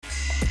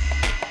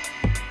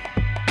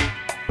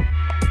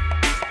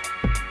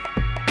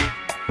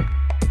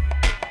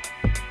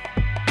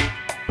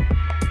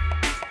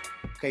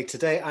Okay,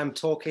 today I'm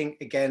talking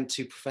again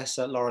to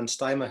Professor Lauren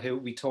Steimer, who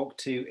we talked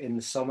to in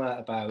the summer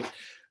about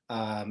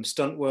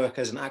stunt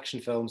workers and action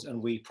films, and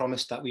we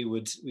promised that we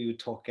would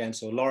talk again.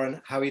 So,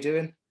 Lauren, how are you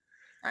doing?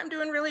 I'm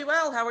doing really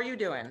well. How are you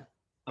doing?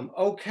 I'm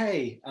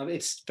okay.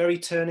 It's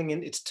turning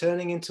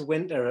into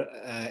winter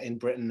in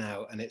Britain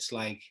now, and it's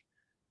like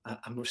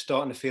I'm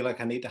starting to feel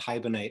like I need to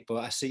hibernate.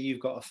 But I see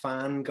you've got a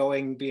fan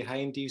going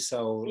behind you,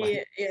 so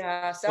like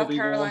Yeah, it'll South be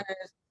warm. Carolina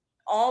is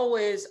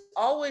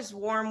always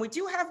warm. We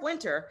do have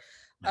winter,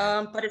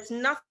 but it's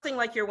nothing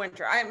like your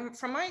winter. I'm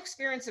from my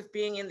experience of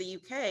being in the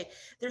UK,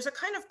 there's a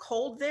kind of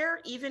cold there,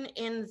 even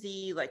in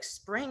the like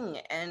spring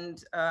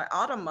and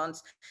autumn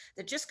months,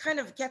 that just kind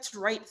of gets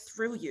right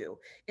through you.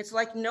 It's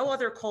like no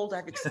other cold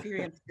I've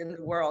experienced in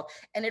the world.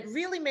 And it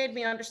really made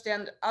me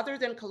understand, other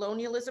than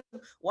colonialism,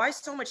 why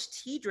so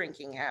much tea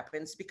drinking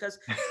happens, because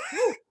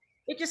whew,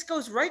 it just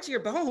goes right to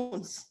your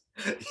bones.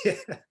 Yeah.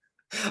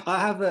 I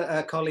have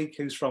a colleague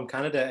who's from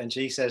Canada, and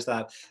she says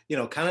that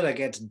Canada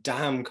gets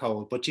damn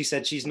cold, but she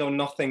said she's known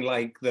nothing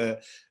like the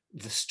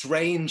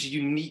strange,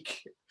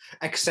 unique,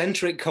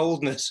 eccentric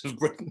coldness of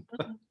Britain.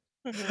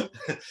 Mhm.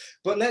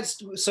 But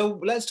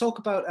let's talk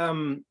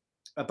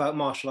about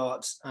martial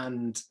arts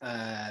and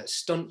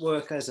stunt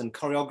workers and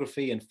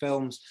choreography and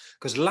films,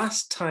 because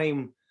last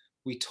time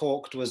we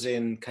talked was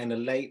in kind of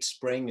late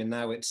spring, and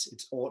now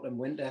it's autumn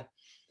winter,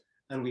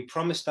 and we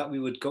promised that we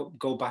would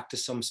go back to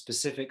some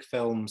specific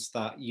films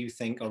that you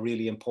think are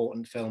really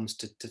important films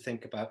to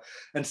think about.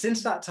 And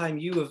since that time,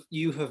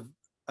 you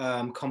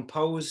have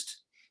composed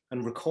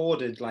and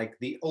recorded like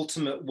the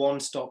ultimate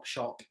one-stop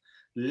shop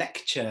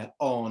lecture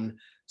on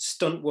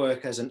stunt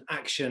workers and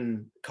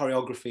action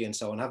choreography and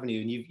so on, haven't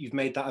you? And you've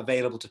made that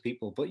available to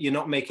people, but you're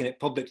not making it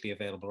publicly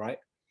available, right?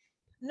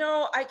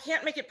 No, I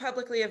can't make it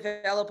publicly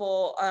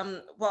available.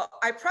 Well,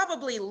 I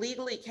probably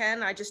legally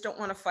can. I just don't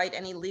want to fight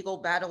any legal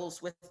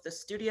battles with the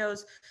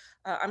studios.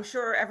 I'm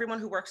sure everyone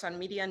who works on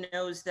media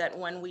knows that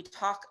when we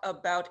talk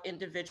about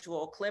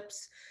individual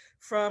clips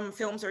from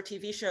films or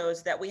TV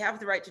shows, that we have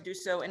the right to do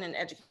so in an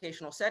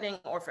educational setting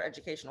or for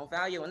educational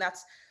value, and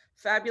that's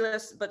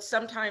fabulous. But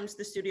sometimes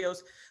the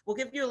studios will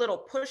give you a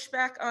little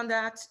pushback on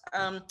that.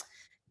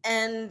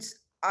 And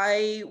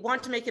I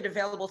want to make it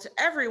available to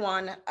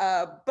everyone,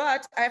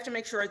 but I have to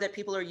make sure that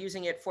people are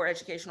using it for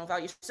educational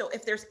value. So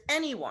if there's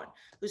anyone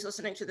who's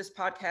listening to this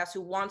podcast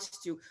who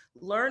wants to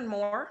learn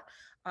more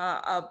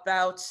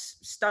about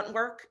stunt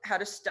work, how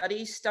to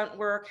study stunt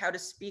work, how to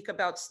speak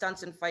about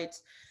stunts and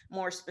fights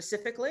more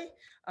specifically,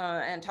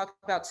 and talk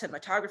about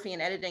cinematography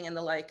and editing and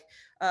the like,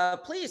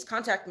 please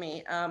contact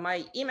me.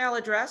 My email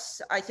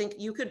address, I think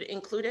you could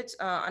include it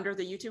under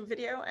the YouTube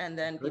video, and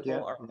then Good, yeah,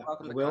 people are yeah.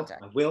 welcome I to will.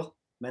 contact. I will.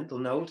 Mental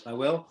note. I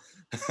will.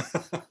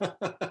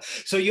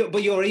 So,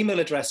 but your email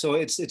address. So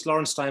it's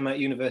Lawrence Steimer at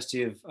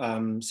University of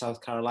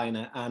South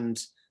Carolina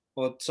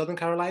or Southern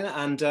Carolina,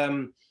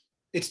 and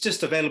it's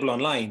just available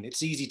online.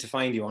 It's easy to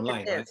find you It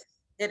online, right? is.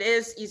 It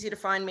is easy to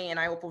find me, and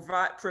I will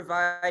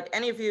provide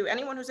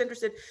anyone who's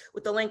interested,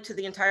 with the link to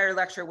the entire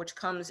lecture, which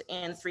comes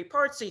in 3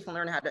 parts, so you can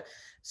learn how to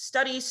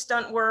study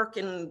stunt work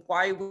and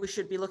why we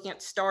should be looking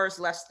at stars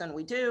less than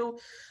we do.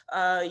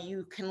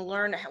 You can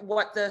learn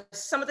what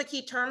some of the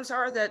key terms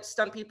are that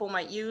stunt people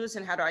might use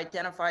and how to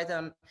identify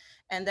them,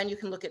 and then you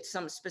can look at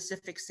some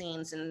specific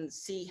scenes and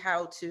see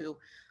how to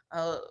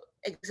uh,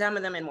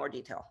 examine them in more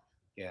detail.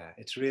 Yeah,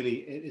 it's.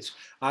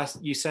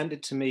 You sent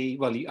it to me.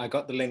 Well, I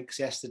got the links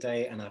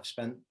yesterday, and I've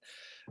spent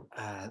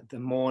the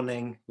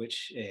morning,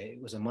 which it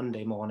was a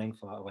Monday morning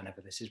for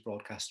whenever this is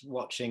broadcast,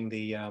 watching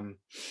that.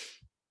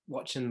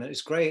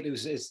 It's great.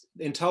 It's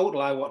in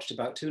total I watched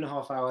about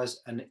 2.5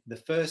 hours, and the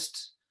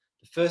first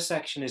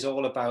section is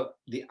all about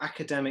the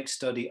academic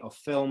study of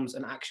films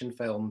and action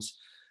films.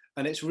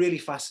 And it's really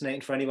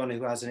fascinating for anyone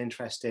who has an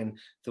interest in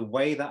the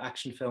way that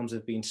action films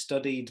have been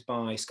studied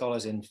by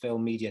scholars in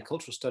film, media,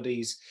 cultural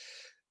studies,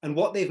 and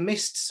what they've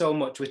missed so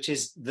much, which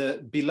is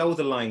the below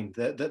the line,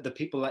 the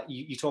people that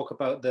you talk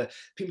about, the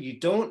people you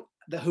don't,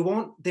 who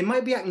aren't, they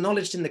might be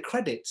acknowledged in the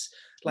credits,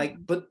 like,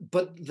 but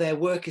their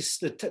work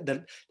is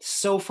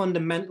so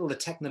fundamental, the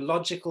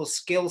technological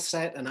skill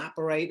set and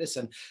apparatus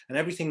and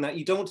everything that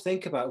you don't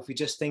think about if you're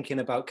just thinking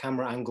about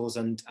camera angles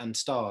and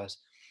stars.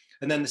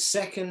 And then the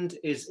second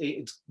is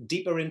it's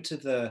deeper into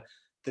the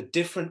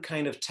different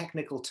kind of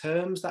technical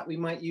terms that we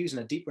might use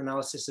and a deeper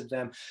analysis of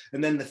them.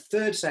 And then the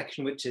third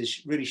section, which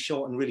is really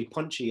short and really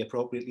punchy,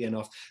 appropriately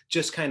enough,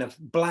 just kind of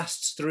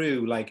blasts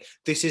through like,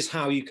 this is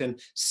how you can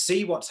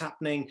see what's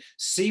happening,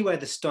 see where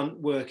the stunt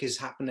work is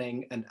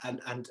happening,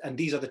 and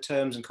these are the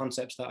terms and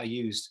concepts that are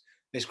used.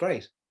 It's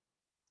great.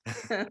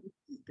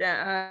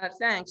 Yeah,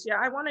 thanks. Yeah,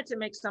 I wanted to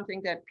make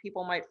something that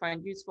people might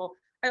find useful.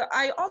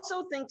 I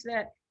also think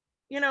that,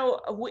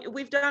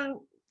 we've done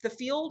the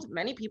field,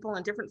 many people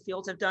in different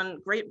fields have done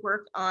great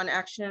work on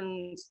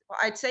action.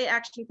 I'd say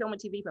action film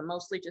and TV, but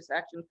mostly just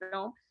action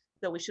film,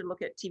 though we should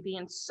look at TV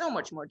in so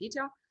much more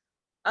detail.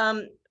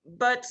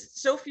 But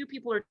so few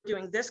people are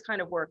doing this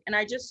kind of work. And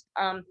I just,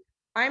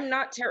 I'm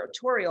not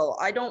territorial.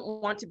 I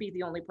don't want to be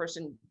the only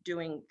person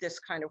doing this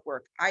kind of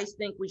work. I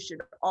think we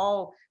should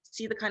all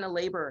see the kind of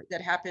labor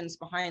that happens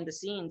behind the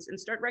scenes and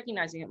start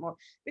recognizing it more.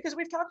 Because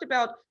we've talked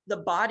about the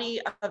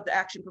body of the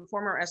action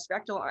performer as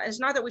spectral. It's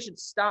not that we should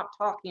stop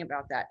talking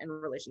about that in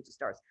relation to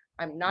stars.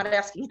 I'm not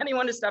asking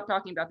anyone to stop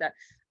talking about that.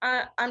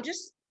 I'm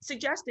just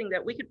suggesting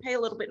that we could pay a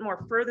little bit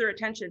more further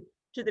attention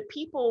to the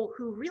people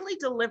who really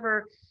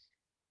deliver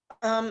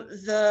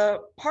the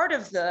part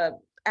of the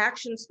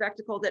action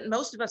spectacle that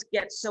most of us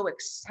get so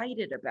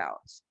excited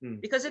about,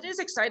 because it is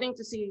exciting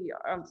to see.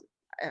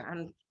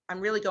 I'm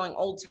really going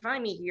old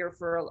timey here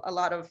for a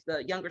lot of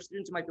the younger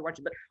students who might be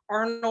watching, but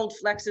Arnold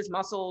flexes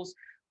muscles,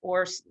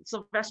 or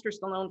Sylvester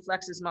Stallone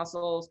flexes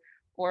muscles,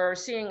 or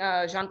seeing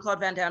Jean-Claude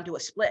Van Damme do a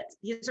split.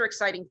 These are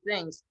exciting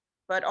things,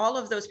 but all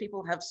of those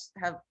people have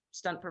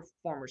stunt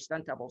performers,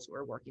 stunt doubles who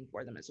are working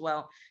for them as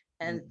well,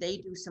 and they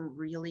do some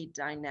really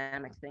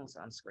dynamic things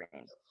on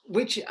screen.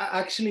 Which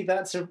actually,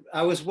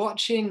 I was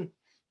watching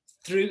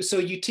through, so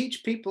you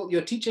teach people,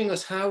 you're teaching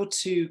us how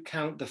to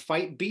count the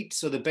fight beats.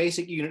 So the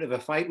basic unit of a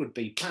fight would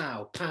be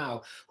pow,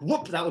 pow,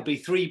 whoop, that would be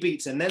 3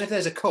 beats. And then if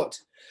there's a cut,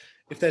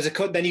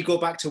 then you go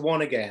back to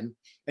 1 again,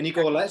 and you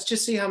go, let's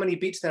just see how many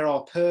beats there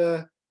are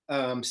per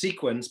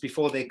sequence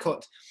before they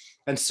cut.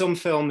 And some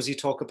films, you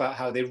talk about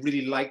how they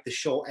really like the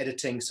short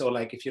editing. So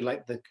like, if you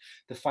like the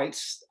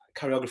fights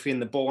choreography in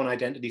the Bourne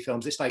Identity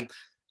films,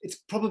 it's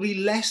probably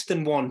less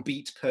than 1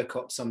 beat per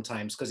cut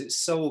sometimes, because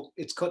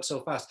it's cut so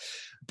fast.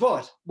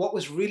 But what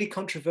was really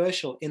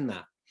controversial in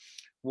that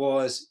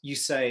was you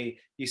say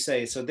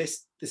so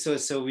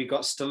we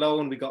got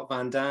Stallone, we got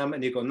Van Damme,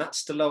 and you're going,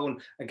 that's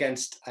Stallone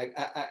against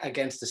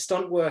a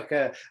stunt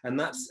worker, and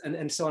so on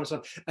and so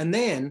on. And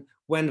then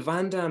when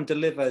Van Damme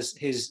delivers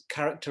his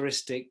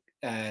characteristic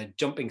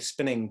jumping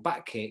spinning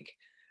back kick,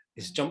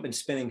 his jumping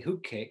spinning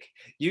hook kick,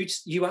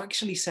 you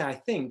actually say, I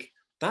think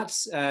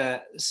that's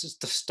the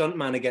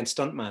stuntman against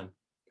stuntman.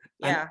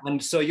 Yeah.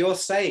 And so you're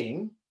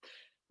saying,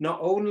 not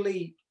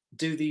only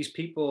do these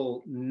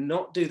people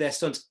not do their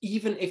stunts,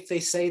 even if they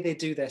say they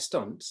do their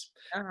stunts,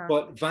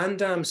 but Van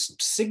Damme's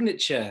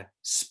signature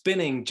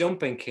spinning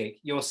jumping kick,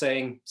 you're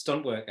saying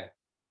stunt worker.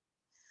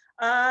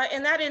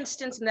 In that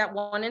instance, in that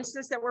one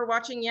instance that we're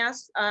watching,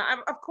 yes.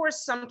 Of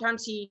course,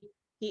 sometimes he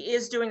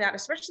is doing that,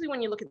 especially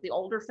when you look at the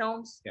older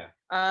films. Yeah.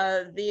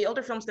 The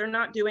older films, they're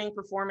not doing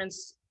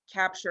performance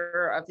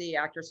capture of the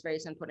actor's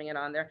face and putting it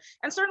on there.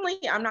 And certainly,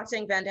 I'm not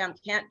saying Van Damme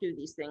can't do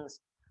these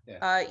things.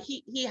 Yeah.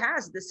 He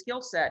has the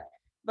skill set,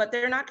 but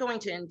they're not going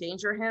to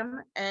endanger him.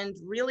 And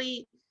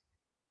really,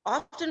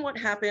 often what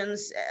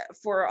happens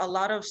for a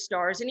lot of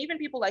stars, and even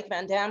people like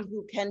Van Damme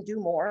who can do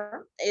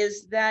more,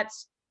 is that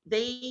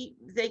they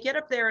get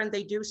up there and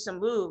they do some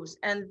moves,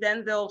 and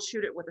then they'll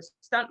shoot it with a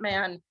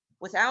stuntman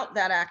without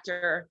that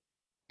actor,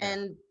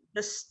 and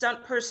the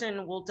stunt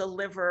person will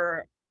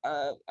deliver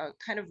a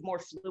kind of more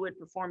fluid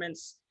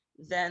performance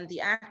than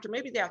the actor.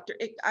 Maybe the actor,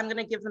 I'm going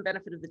to give them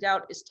benefit of the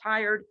doubt, is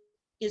tired,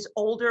 is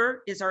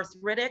older, is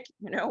arthritic,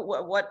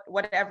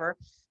 whatever.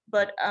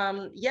 But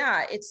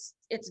yeah,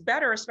 it's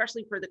better,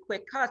 especially for the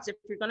quick cuts, if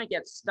you're going to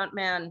get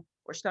stuntman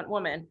or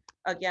stuntwoman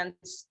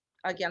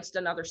against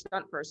another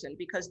stunt person,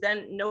 because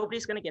then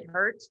nobody's going to get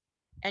hurt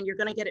and you're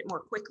going to get it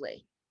more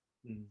quickly.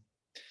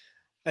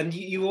 And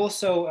you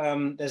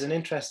also, there's an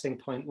interesting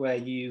point where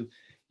you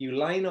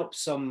line up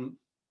some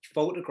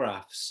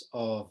photographs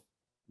of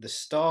the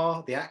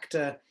star, the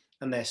actor,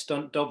 and their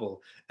stunt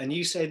double, and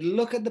you said,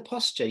 look at the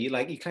posture.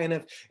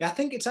 I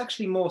think it's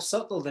actually more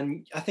subtle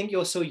than I think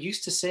you're so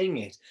used to seeing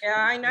it.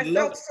 Yeah, I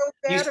felt so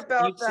bad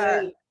about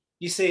that.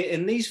 You see,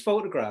 in these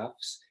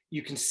photographs,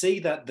 you can see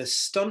that the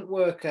stunt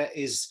worker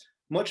is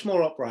much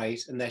more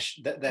upright, and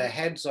their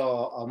heads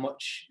are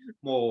much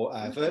more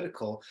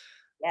vertical.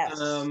 Yes.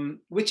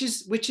 Which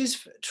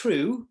is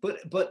true,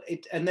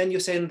 and then you're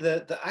saying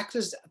the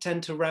actors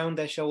tend to round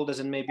their shoulders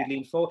and maybe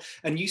lean forward,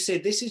 and you say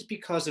this is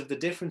because of the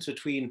difference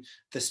between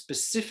the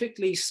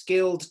specifically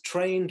skilled,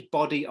 trained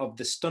body of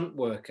the stunt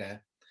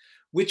worker,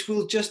 which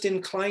will just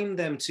incline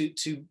them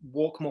to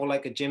walk more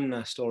like a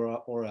gymnast or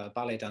a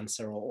ballet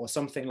dancer or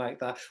something like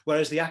that,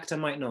 whereas the actor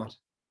might not.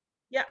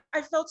 Yeah,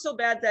 I felt so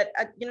bad that,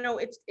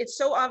 it's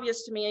so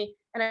obvious to me,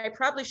 and I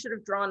probably should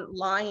have drawn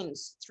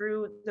lines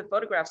through the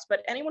photographs,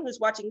 but anyone who's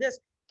watching this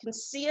can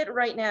see it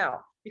right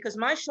now, because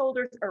my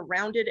shoulders are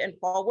rounded and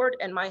forward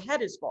and my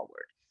head is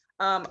forward.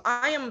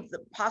 I am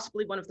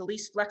possibly one of the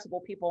least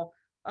flexible people,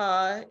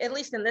 at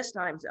least in this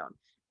time zone.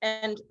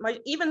 And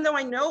even though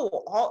I know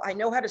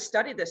how to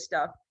study this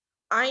stuff,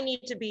 I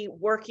need to be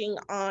working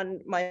on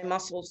my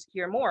muscles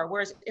here more.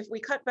 Whereas if we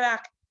cut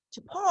back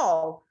to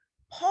Paul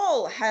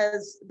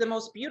has the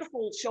most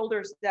beautiful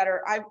shoulders that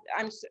are, I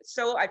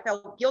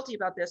felt guilty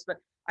about this, but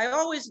I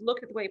always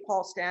look at the way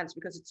Paul stands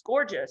because it's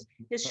gorgeous.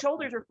 His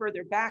shoulders are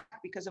further back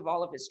because of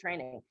all of his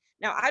training.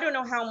 Now, I don't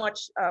know how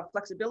much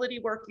flexibility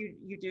work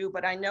you do,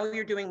 but I know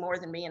you're doing more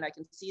than me, and I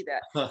can see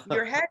that.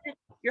 Your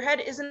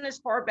head isn't as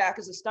far back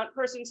as a stunt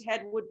person's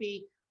head would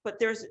be,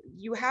 but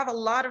you have a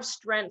lot of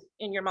strength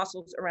in your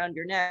muscles around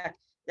your neck.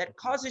 that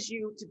causes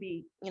you to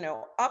be,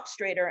 up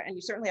straighter, and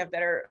you certainly have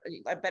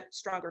I bet,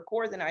 stronger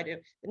core than I do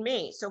than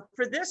me. So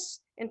for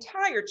this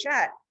entire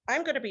chat,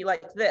 I'm going to be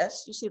like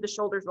this. You see the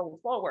shoulders roll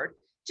forward.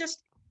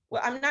 Just,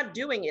 well, I'm not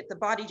doing it. The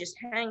body just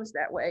hangs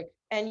that way.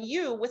 And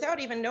you, without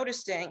even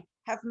noticing,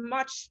 have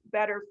much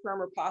better,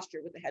 firmer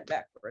posture with the head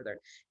back further.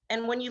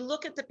 And when you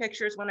look at the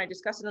pictures, when I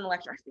discuss it in the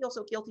lecture, I feel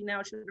so guilty now.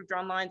 I should have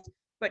drawn lines.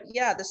 But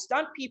yeah, the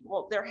stunt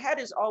people, their head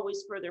is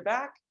always further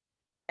back,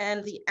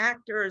 and the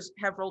actors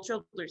have rolled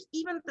shoulders.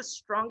 Even the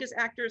strongest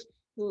actors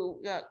who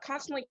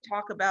constantly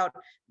talk about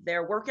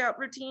their workout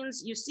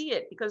routines, you see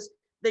it because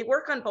they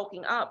work on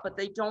bulking up, but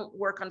they don't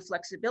work on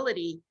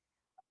flexibility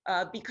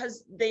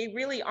because they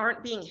really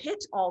aren't being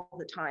hit all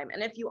the time.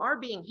 And if you are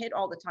being hit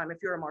all the time, if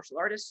you're a martial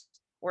artist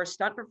or a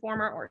stunt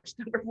performer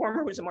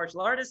who's a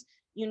martial artist,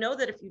 you know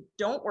that if you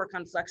don't work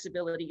on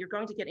flexibility, you're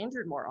going to get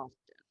injured more often.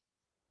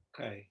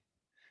 Okay.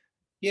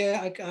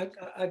 Yeah,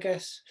 I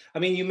guess. I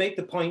mean, you make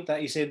the point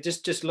that you said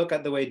just look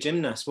at the way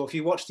gymnasts. Well, if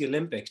you watch the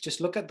Olympics, just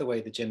look at the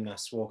way the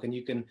gymnasts walk, and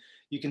you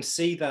can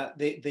see that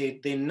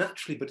they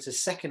naturally, but it's a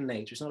second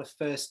nature. It's not a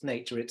first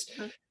nature. It's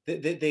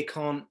they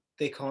can't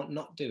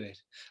not do it.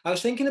 I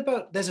was thinking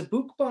about, there's a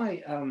book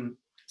by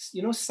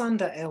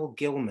Sander L.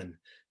 Gilman,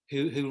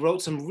 who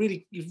wrote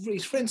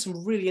he's written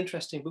some really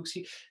interesting books.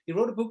 He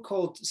wrote a book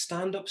called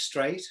Stand Up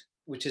Straight,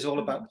 which is all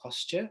about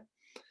posture.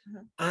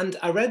 And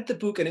I read the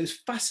book, and it was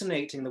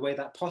fascinating the way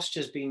that posture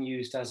is being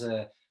used as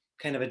a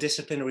kind of a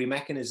disciplinary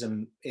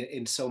mechanism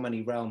in so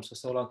many realms for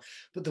so long.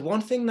 But the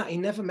one thing that he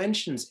never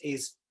mentions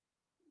is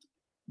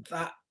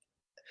that,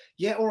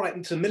 yeah, all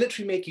right, so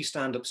military make you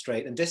stand up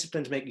straight and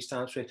disciplines make you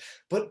stand up straight.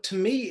 But to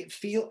me, it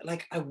feels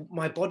like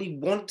my body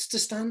wants to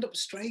stand up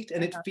straight,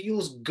 and it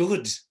feels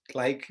good.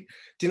 Like,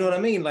 do you know what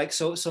I mean? Like,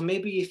 so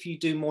maybe if you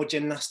do more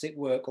gymnastic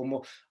work or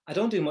more, I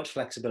don't do much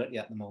flexibility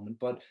at the moment,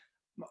 but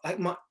like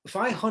if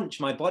I hunch,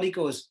 my body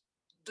goes,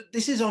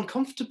 this is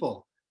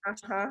uncomfortable.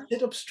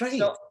 Sit up straight.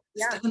 So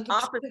yeah,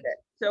 opposite. Straight.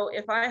 So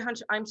if I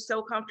hunch, I'm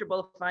so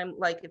comfortable.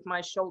 If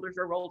my shoulders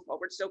are rolled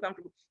forward, so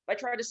comfortable. If I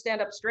try to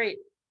stand up straight,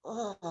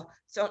 oh,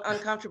 so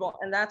uncomfortable.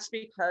 And that's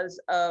because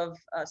of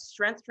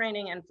strength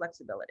training and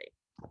flexibility.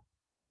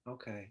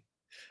 Okay.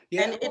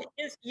 Yeah. And it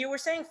is, you were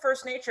saying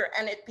first nature,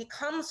 and it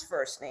becomes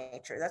first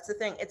nature. That's the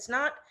thing. It's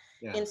not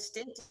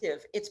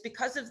instinctive. It's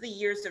because of the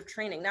years of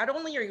training. Not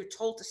only are you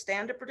told to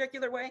stand a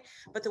particular way,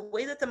 but the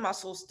way that the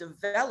muscles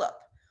develop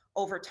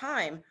over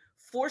time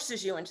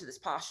forces you into this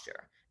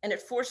posture. And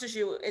it forces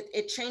you,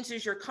 it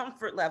changes your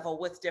comfort level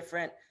with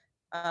different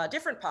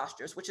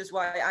postures, which is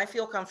why I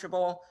feel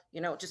comfortable,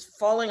 just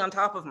falling on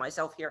top of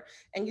myself here.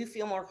 And you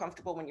feel more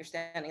comfortable when you're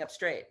standing up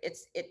straight.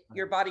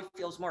 Your body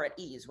feels more at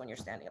ease when you're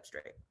standing up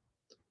straight.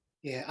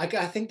 Yeah,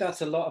 I think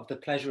that's a lot of the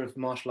pleasure of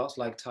martial arts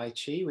like Tai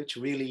Chi, which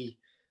really,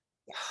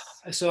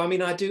 so I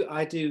mean,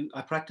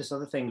 I practice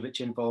other things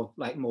which involve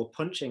like more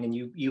punching, and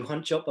you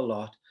hunch up a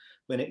lot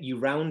when you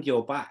round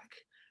your back.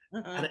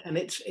 And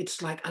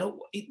it's like,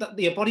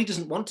 your body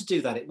doesn't want to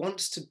do that. It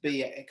wants to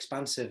be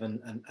expansive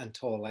and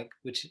tall, like,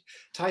 which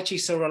Tai Chi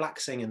is so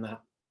relaxing in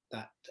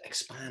that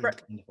expand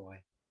kind of way.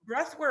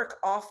 Breath work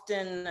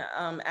often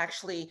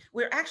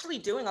we're actually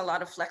doing a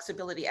lot of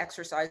flexibility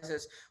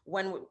exercises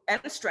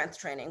and strength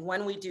training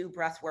when we do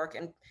breath work,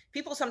 and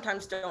people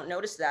sometimes don't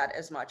notice that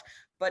as much,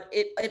 but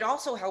it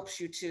also helps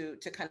you to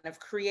kind of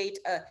create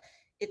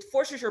it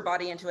forces your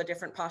body into a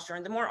different posture.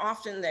 And the more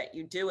often that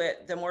you do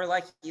it, the more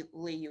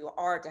likely you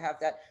are to have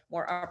that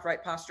more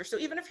upright posture. So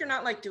even if you're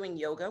not like doing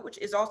yoga, which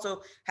is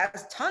also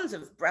has tons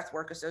of breath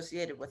work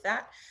associated with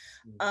that,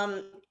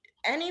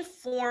 any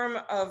form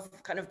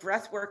of kind of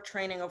breath work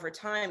training over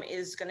time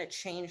is going to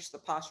change the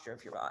posture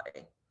of your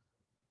body.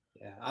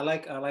 Yeah, I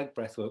like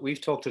breath work.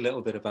 We've talked a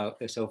little bit about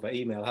this over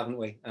email, haven't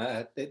we?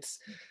 It's,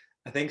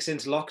 I think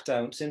since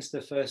lockdown, since the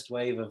first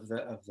wave of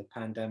the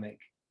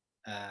pandemic,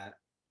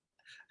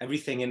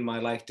 everything in my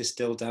life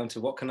distilled down to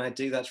what can I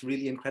do that's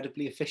really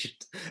incredibly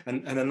efficient,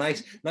 and a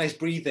nice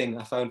breathing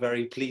I found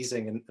very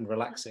pleasing and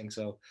relaxing.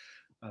 So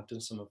I've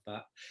done some of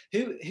that.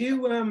 Who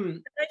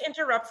Can I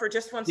interrupt for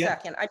just one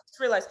second? I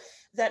just realized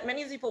that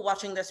many of the people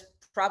watching this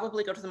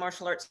probably go to the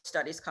Martial Arts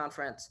Studies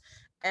Conference.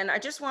 And I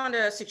just want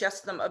to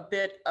suggest to them a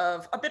bit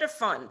of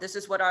fun. This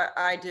is what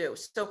I do.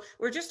 So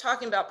we're just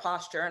talking about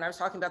posture, and I was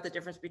talking about the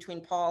difference between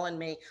Paul and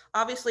me.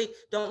 Obviously,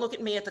 don't look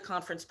at me at the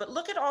conference, but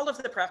look at all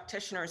of the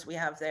practitioners we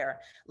have there.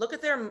 Look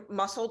at their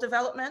muscle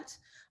development.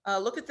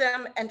 Look at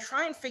them and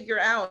try and figure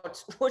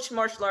out which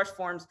martial arts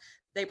forms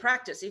they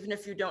practice, even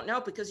if you don't know,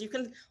 because you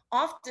can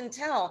often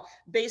tell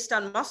based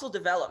on muscle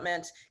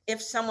development if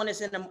someone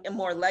is in a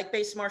more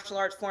leg-based martial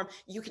arts form.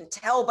 You can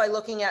tell by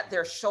looking at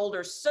their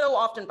shoulders, so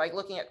often by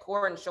looking at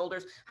core and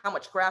shoulders, how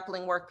much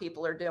grappling work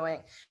people are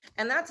doing.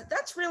 And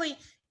that's really,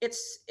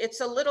 it's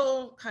a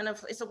little kind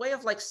of, it's a way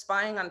of like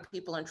spying on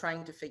people and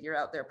trying to figure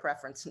out their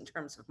preference in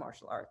terms of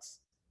martial arts.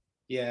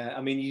 Yeah,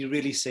 I mean, you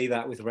really see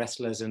that with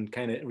wrestlers and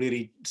kind of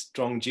really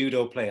strong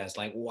judo players.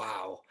 Like,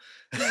 wow,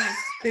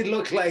 they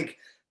look like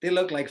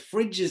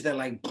fridges. They're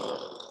like,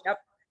 yep.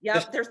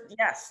 Yeah,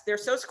 they're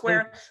so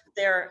square.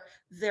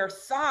 Their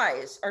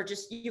thighs are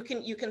just, you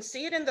can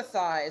see it in the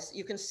thighs,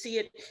 you can see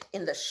it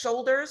in the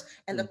shoulders,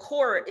 and the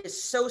core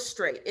is so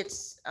straight.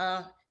 It's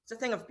a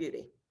thing of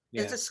beauty.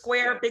 It's Yeah. a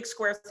square, big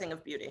square thing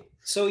of beauty.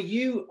 So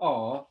you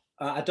are,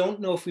 I don't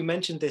know if we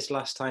mentioned this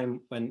last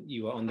time when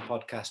you were on the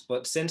podcast,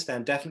 but since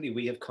then, definitely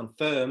we have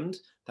confirmed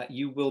that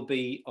you will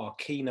be our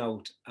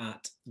keynote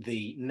at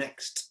the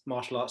next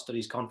Martial Arts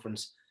Studies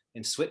Conference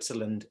in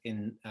Switzerland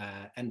in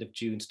end of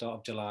June, start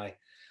of July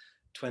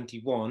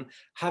 21.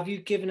 Have you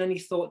given any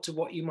thought to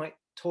what you might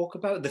talk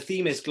about? The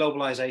theme is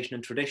globalization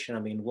and tradition. I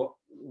mean, what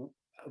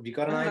have you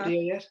got an Uh-huh.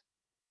 idea yet?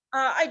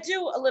 I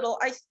do a little.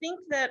 I think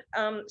that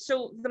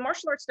so the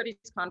Martial Arts Studies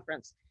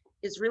Conference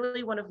is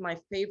really one of my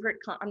favorite.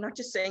 I'm not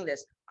just saying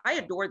this. I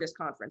adore this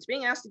conference.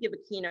 Being asked to give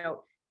a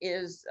keynote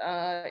is,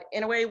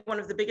 in a way, one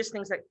of the biggest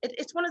things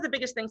it's one of the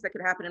biggest things that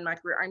could happen in my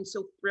career. I'm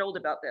so thrilled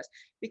about this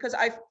because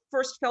I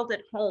first felt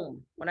at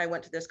home when I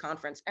went to this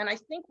conference, and I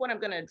think what I'm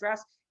going to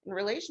address in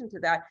relation to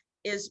that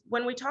is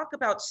when we talk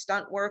about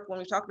stunt work, when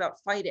we talk about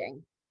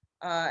fighting,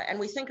 and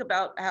we think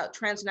about how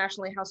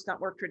transnationally how stunt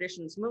work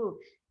traditions move.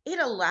 It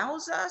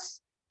allows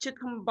us to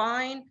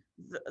combine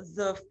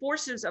the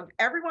forces of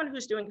everyone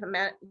who's doing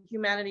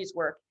humanities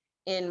work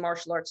in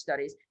martial arts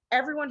studies,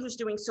 everyone who's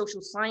doing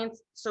social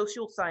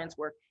science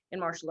work in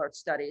martial arts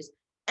studies,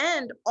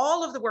 and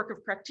all of the work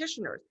of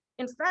practitioners.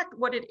 In fact,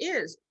 what it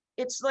is,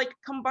 it's like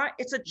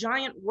it's a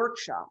giant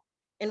workshop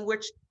in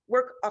which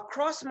work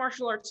across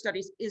martial arts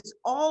studies is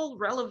all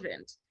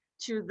relevant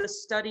to the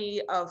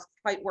study of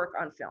fight work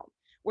on film.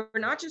 We're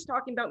not just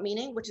talking about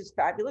meaning, which is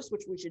fabulous,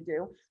 which we should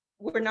do.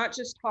 We're not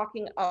just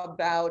talking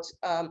about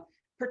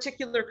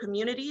particular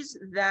communities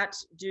that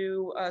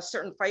do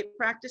certain fight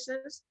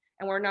practices,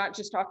 and we're not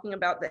just talking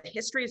about the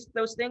histories of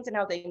those things and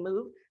how they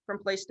move from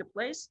place to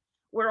place.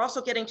 We're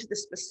also getting to the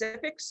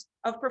specifics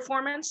of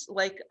performance,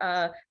 like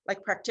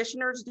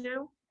practitioners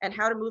do, and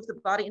how to move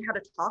the body and how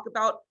to talk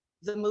about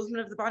the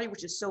movement of the body,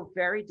 which is so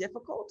very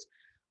difficult.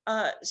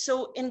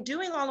 So in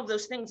doing all of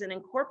those things and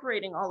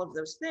incorporating all of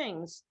those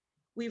things,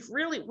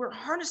 we're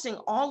harnessing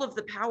all of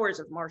the powers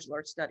of martial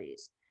arts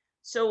studies.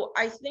 So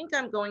I think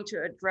I'm going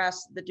to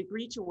address the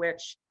degree to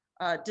which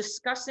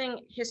discussing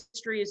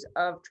histories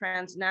of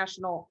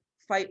transnational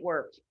fight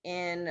work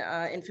in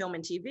film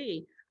and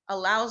TV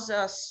allows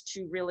us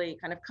to really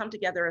kind of come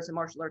together as a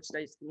martial arts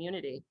studies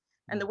community.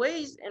 And the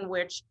ways in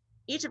which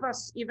each of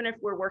us, even if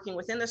we're working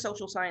within the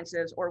social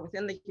sciences or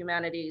within the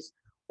humanities,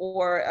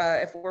 or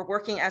if we're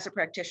working as a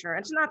practitioner,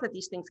 and it's not that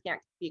these things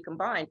can't be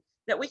combined,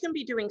 that we can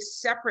be doing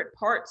separate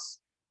parts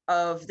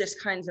of this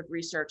kinds of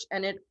research,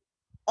 and it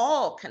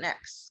all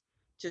connects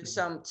to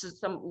some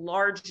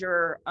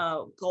larger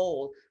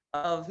goal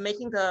of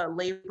making the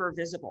labor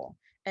visible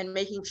and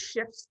making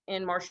shifts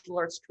in martial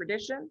arts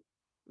tradition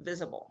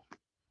visible.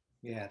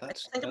 Yeah, I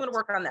think I'm going to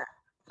work on that.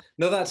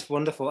 No, that's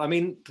wonderful. I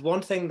mean,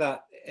 one thing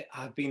that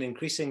I've been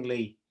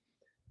increasingly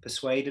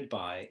persuaded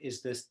by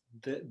is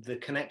the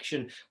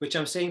connection, which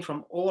I'm seeing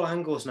from all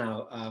angles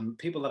now,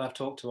 people that I've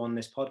talked to on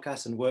this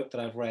podcast and work that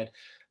I've read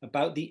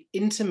about the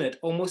intimate,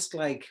 almost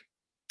like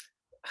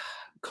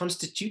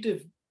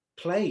constitutive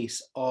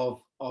place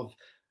of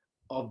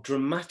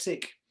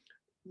dramatic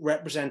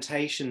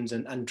representations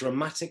and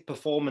dramatic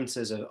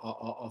performances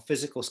of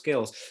physical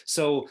skills.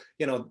 So,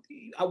 you know,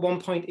 at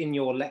one point in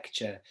your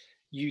lecture,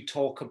 you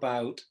talk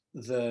about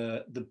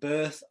the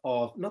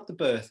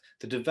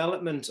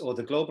development or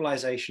the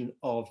globalization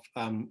of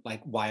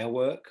like wire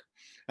work,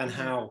 and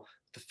how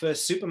the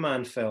first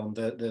Superman film,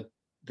 the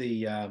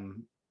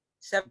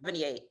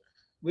 78.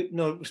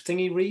 no,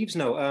 Thingy Reeves,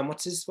 no,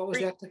 what was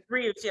the actor?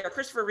 Reeves, yeah,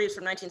 Christopher Reeves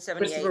from 1978.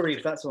 Christopher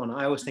Reeves, that's the one.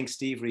 I always think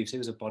Steve Reeves. He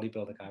was a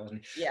bodybuilder guy,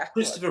 wasn't he? Yeah.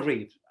 Christopher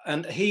Reeves,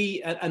 and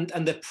he and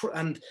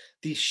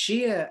the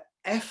sheer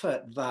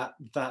effort that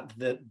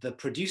the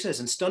producers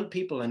and stunt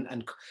people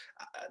and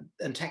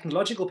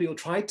technological people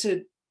tried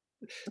to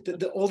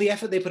all the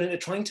effort they put into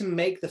trying to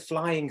make the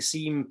flying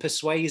seem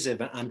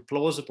persuasive and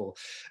plausible.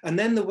 And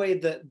then the way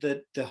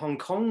that the Hong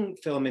Kong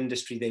film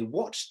industry, they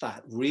watched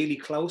that really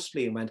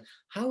closely and went,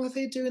 how are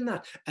they doing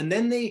that? And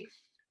then they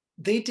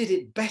did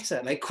it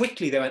better. Like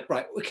quickly they went,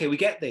 right, okay, we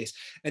get this.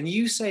 And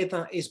you say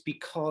that is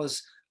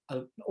because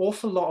an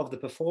awful lot of the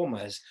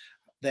performers,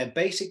 their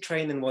basic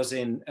training was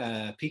in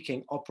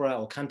Peking opera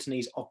or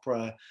Cantonese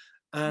opera,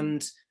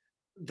 and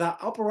that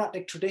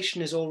operatic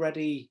tradition is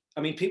already,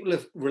 I mean, people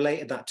have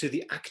related that to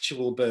the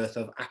actual birth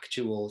of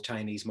actual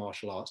Chinese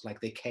martial arts,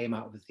 like they came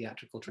out of the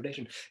theatrical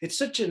tradition. It's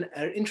such an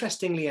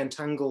interestingly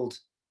entangled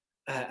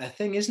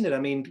thing, isn't it? I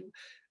mean,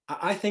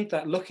 I think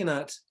that looking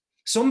at,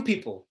 some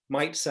people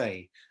might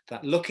say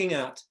that looking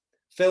at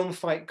film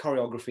fight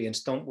choreography and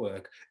stunt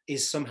work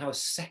is somehow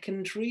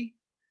secondary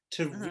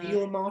to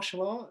real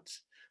martial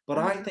arts. But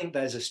I think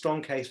there's a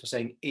strong case for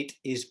saying it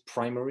is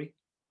primary.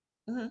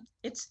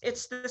 It's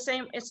the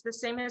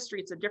same history.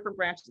 It's a different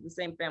branch of the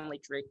same family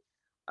tree.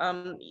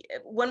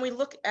 When we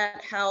look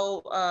at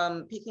how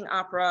Peking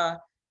opera,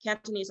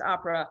 Cantonese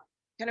opera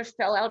kind of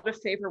fell out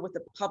of favor with the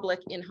public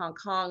in Hong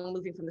Kong,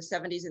 moving from the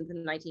 70s into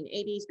the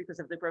 1980s because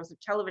of the growth of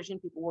television.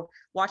 People were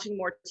watching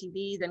more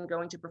TV than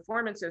going to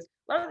performances.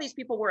 A lot of these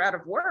people were out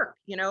of work,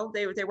 you know,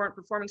 they weren't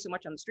performing so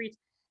much on the streets.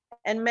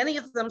 And many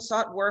of them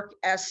sought work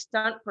as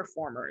stunt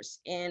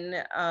performers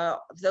in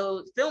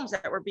those films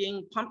that were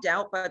being pumped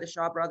out by the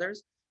Shaw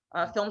Brothers,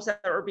 films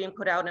that were being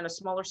put out in a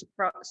smaller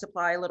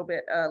supply a little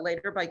bit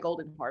later by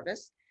Golden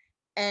Harvest.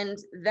 And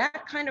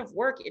that kind of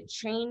work, it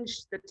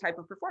changed the type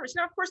of performance.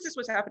 Now, of course, this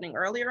was happening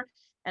earlier,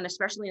 and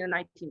especially in the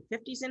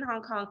 1950s in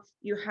Hong Kong,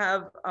 you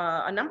have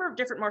a number of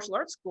different martial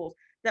arts schools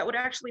that would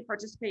actually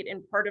participate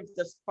in part of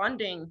the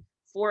funding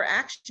for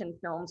action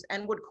films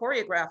and would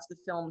choreograph the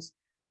films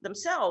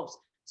themselves.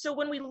 So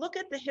when we look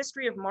at the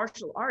history of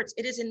martial arts,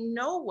 it is in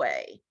no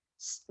way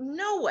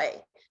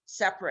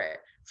separate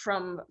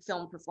from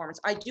film performance.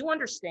 I do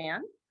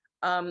understand,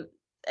 and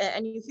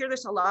you hear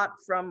this a lot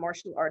from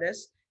martial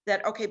artists,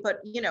 that, okay, but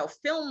you know,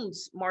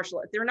 films, martial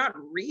art, they're not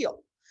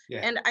real. Yeah.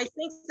 And I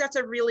think that's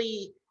a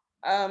really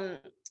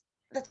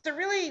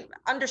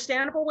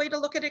understandable way to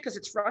look at it, because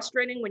it's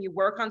frustrating when you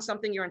work on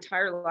something your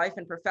entire life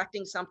and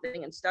perfecting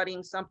something and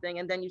studying something,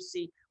 and then you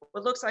see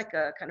what looks like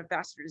a kind of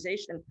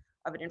bastardization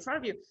of it in front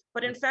of you.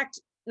 But in fact,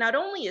 not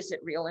only is it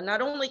real, and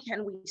not only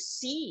can we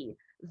see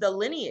the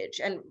lineage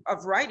and a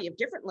variety of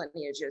different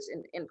lineages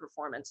in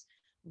performance,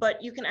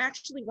 but you can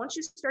actually, once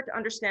you start to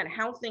understand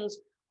how things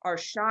are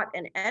shot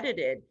and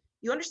edited,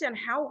 you understand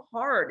how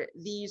hard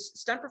these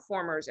stunt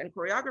performers and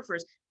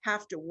choreographers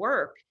have to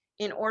work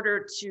in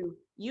order to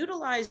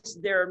utilize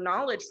their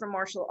knowledge from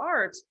martial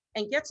arts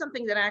and get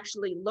something that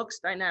actually looks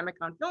dynamic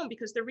on film.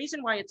 Because the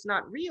reason why it's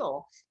not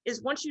real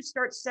is once you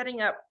start setting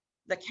up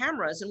the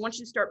cameras and once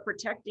you start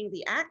protecting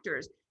the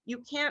actors,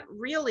 you can't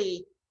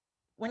really,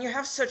 when you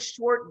have such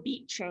short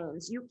beat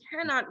chains, you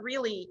cannot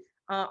really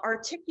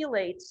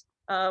articulate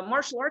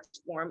martial arts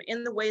form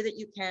in the way that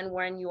you can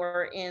when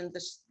you're in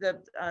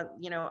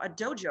a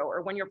dojo,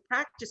 or when you're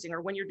practicing,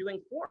 or when you're doing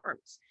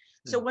forms.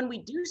 So when we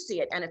do see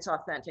it and it's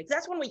authentic,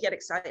 that's when we get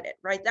excited,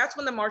 right? That's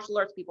when the martial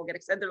arts people get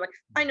excited. They're like,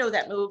 I know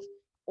that move,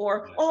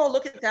 or, oh,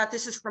 look at that,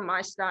 this is from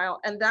my style.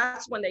 And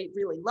that's when they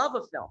really love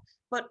a film.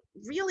 But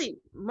really,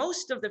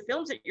 most of the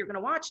films that you're going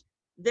to watch,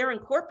 they're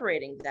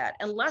incorporating that,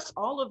 unless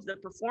all of the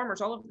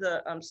performers, all of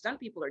the stunt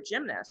people are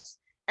gymnasts.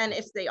 And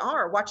if they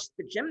are, watch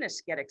the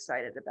gymnasts get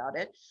excited about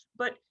it.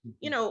 But,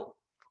 you know,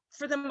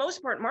 for the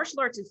most part, martial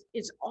arts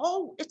it's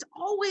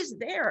always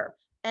there.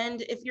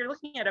 And if you're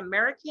looking at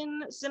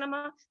American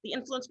cinema, the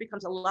influence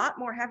becomes a lot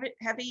more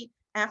heavy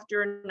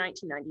after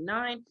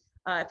 1999.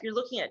 If you're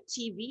looking at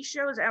TV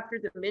shows after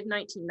the mid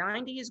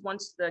 1990s,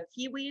 once the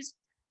Kiwis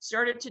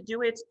started to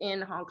do it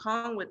in Hong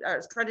Kong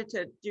started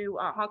to do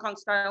Hong Kong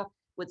style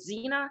with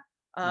Xena.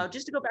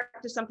 Just to go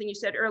back to something you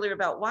said earlier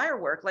about wire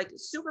work, like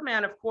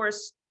Superman, of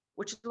course,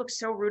 which looks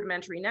so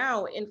rudimentary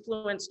now,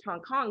 influenced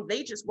Hong Kong.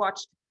 They just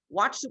watched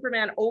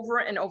Superman over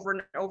and over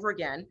and over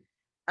again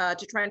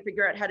to try and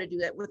figure out how to do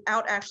that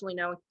without actually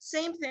knowing.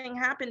 Same thing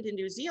happened in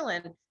New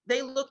Zealand.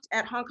 They looked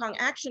at Hong Kong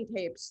action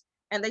tapes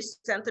and they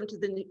sent them to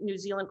the New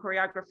Zealand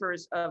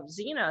choreographers of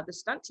Xena, the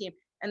stunt team,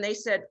 and they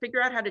said,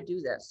 figure out how to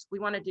do this. We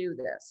want to do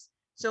this.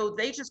 So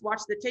they just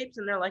watched the tapes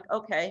and they're like,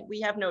 okay, we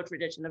have no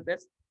tradition of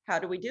this. How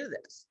do we do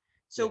this?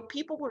 So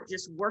people were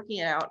just working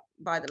it out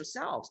by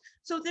themselves.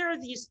 So there are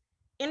these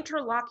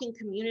interlocking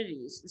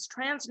communities, this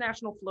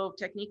transnational flow of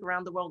technique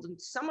around the world. And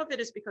some of it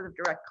is because of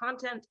direct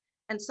content,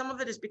 and some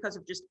of it is because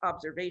of just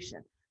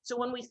observation. So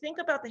when we think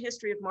about the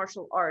history of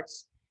martial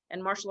arts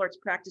and martial arts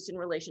practice in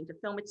relation to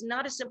film, it's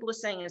not as simple as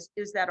saying,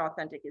 is that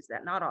authentic? Is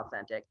that not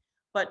authentic?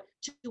 But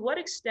to what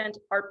extent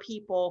are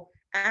people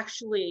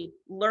actually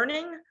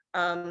learning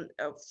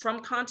from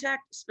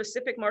contact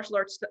specific martial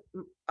arts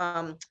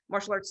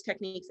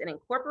techniques and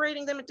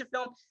incorporating them into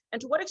film?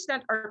 And to what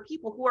extent are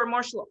people who are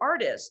martial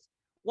artists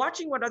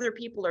watching what other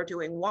people are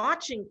doing,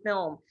 watching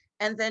film,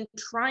 and then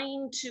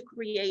trying to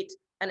create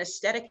an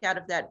aesthetic out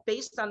of that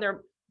based on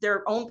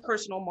their own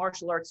personal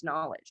martial arts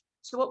knowledge?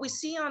 So what we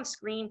see on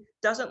screen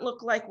doesn't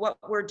look like what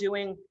we're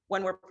doing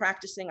when we're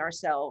practicing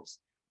ourselves,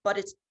 but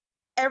it's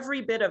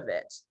every bit of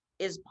it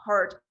is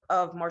part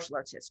of martial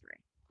arts history.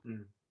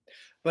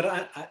 But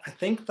I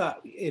think that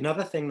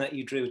another thing that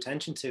you drew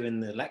attention to in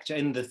the lecture,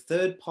 in the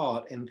third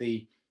part, in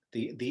the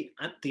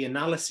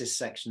analysis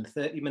section,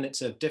 30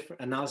 minutes of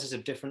different analysis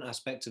of different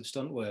aspects of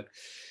stunt work,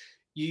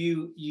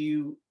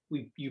 you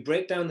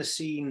break down the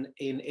scene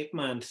in Ip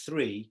Man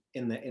 3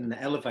 in the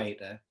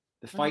elevator,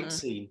 the fight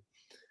scene.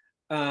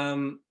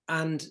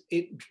 And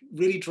it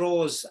really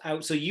draws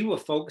out. So you were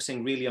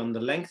focusing really on the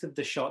length of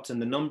the shots and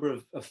the number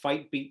of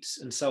fight beats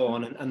and so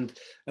on, and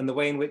the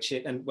way in which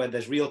and where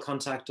there's real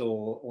contact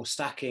or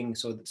stacking,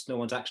 so that no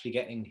one's actually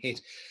getting hit.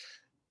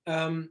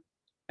 And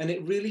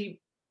it really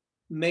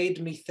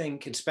made me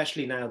think,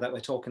 especially now that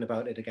we're talking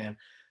about it again,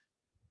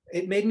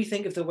 it made me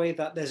think of the way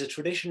that there's a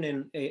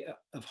tradition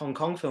of Hong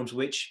Kong films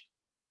which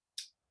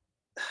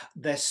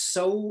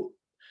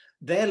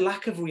their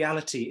lack of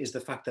reality is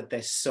the fact that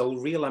they're so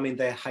real. I mean,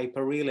 they're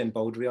hyper real in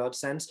Baudrillard's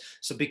sense.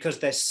 So because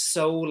they're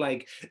so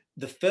like,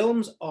 the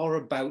films are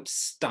about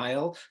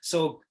style.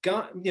 So,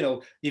 you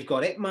know, you've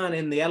got Ip Man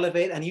in the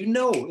elevator and you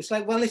know, it's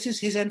like, well, this is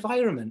his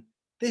environment.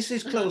 This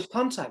is close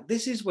contact.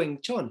 This is Wing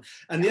Chun.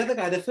 And the other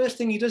guy, the first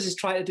thing he does is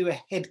try to do a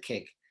head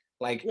kick,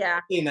 like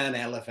in an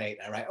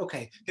elevator, right?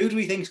 Okay, who do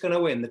we think is going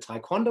to win, the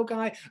Taekwondo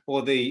guy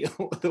or the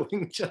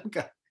Wing Chun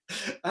guy?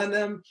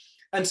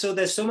 And so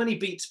there's so many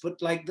beats,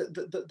 but like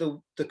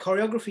the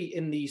choreography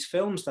in these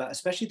films, that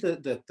especially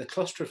the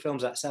cluster of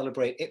films that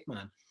celebrate Ip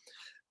Man,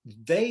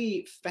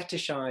 they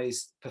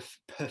fetishize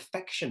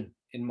perfection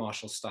in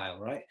martial style,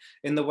 right?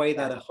 In the way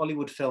that a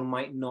Hollywood film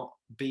might not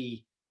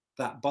be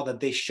that bothered.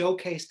 They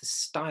showcase the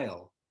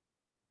style.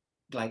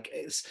 Like,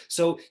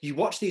 so you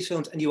watch these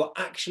films and you are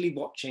actually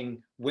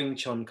watching Wing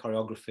Chun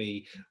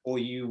choreography, or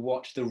you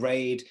watch The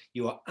Raid,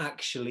 you are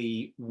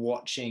actually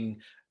watching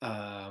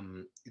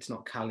it's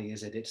not Kali,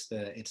 is it? It's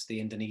the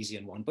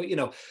Indonesian one, but you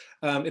know,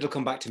 it'll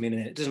come back to me in a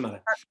minute. It doesn't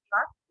matter.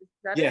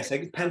 Yes,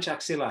 like Pencak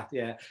Silat.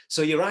 Yeah.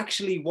 So you're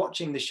actually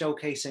watching the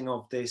showcasing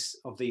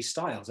of these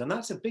styles, and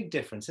that's a big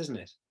difference, isn't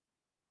it?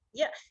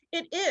 Yeah,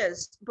 it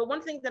is. But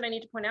one thing that I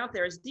need to point out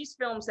there is these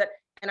films that,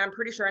 and I'm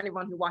pretty sure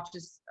anyone who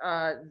watches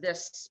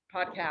this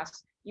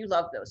podcast, you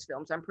love those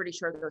films. I'm pretty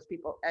sure those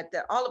people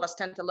all of us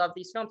tend to love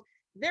these films.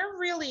 They're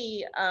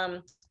really,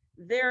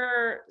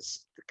 they're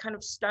kind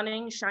of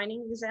stunning,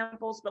 shining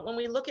examples. But when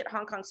we look at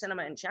Hong Kong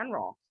cinema in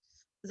general,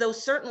 though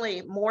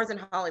certainly more than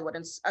Hollywood,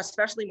 and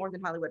especially more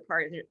than Hollywood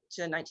prior to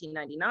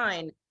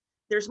 1999,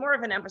 there's more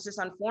of an emphasis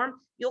on form.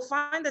 You'll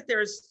find that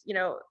there's, you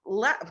know,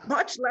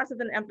 much less of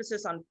an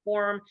emphasis on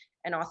form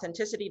and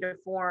authenticity to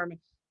form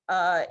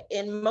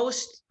in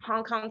most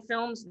Hong Kong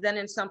films than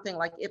in something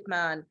like Ip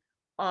Man,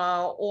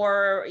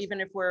 or even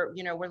if we're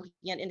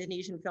looking at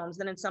Indonesian films,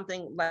 than in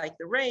something like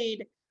The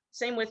Raid.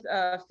 Same with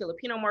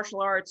Filipino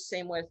martial arts,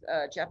 same with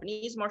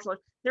Japanese martial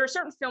arts. There are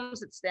certain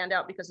films that stand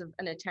out because of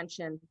an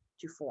attention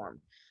to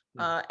form.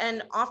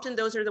 And often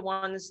those are the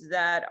ones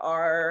that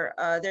are,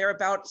 they're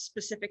about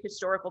specific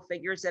historical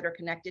figures that are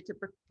connected to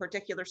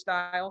particular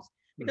styles.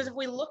 Because if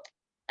we look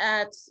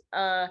at,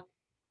 I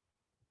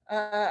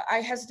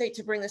hesitate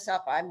to bring this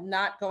up, I'm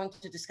not going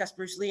to discuss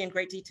Bruce Lee in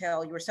great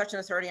detail. You were such an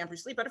authority on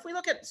Bruce Lee, but if we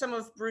look at some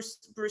of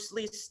Bruce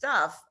Lee's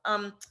stuff,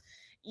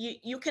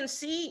 you can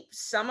see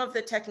some of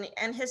the technique,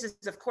 and his is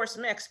of course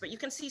mixed, but you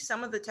can see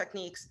some of the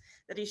techniques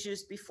that he's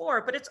used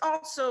before. But it's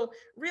also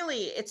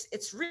really,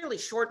 it's really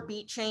short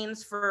beat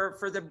chains for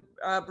the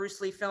Bruce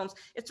Lee films.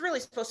 It's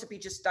really supposed to be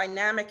just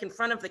dynamic in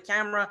front of the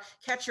camera,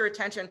 catch your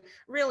attention,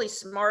 really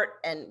smart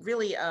and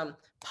really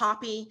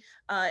poppy.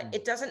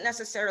 It doesn't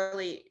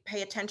necessarily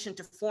pay attention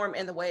to form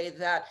in the way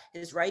that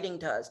his writing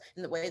does,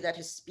 in the way that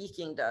his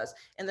speaking does,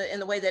 in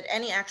the way that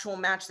any actual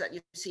match that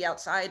you see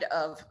outside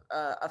of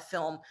a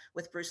film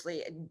with Bruce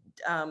Lee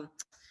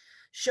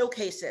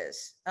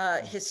showcases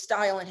his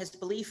style and his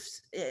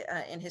beliefs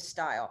in his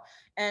style.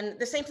 And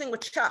the same thing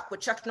with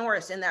Chuck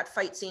Norris in that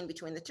fight scene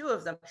between the two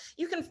of them.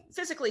 You can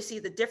physically see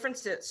the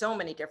differences, so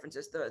many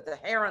differences, the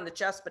hair on the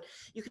chest, but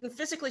you can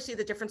physically see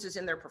the differences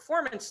in their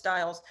performance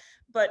styles.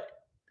 But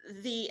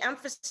the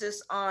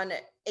emphasis on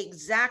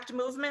exact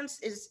movements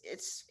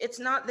it's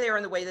not there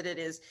in the way that it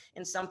is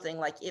in something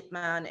like Ip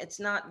Man. It's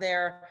not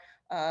there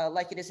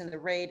like it is in The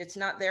Raid. It's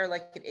not there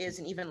like it is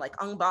in even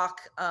like Ong Bak,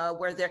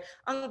 where they're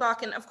Ong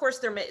Bak, and of course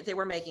they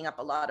were making up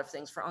a lot of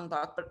things for Ong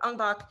Bak, but Ong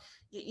Bak,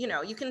 you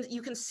know, you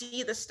can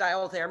see the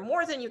style there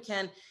more than you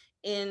can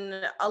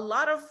in a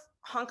lot of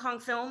Hong Kong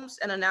films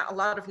and a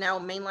lot of now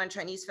mainland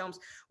Chinese films,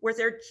 where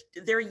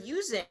they're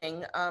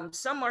using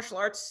some martial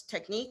arts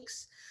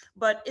techniques,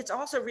 but it's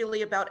also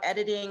really about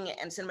editing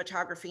and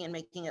cinematography and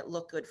making it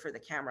look good for the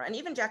camera. And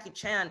even Jackie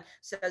Chan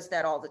says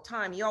that all the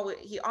time.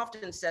 He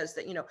often says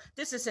that, you know,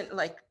 this isn't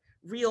like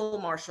real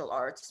martial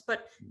arts,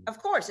 but of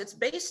course it's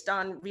based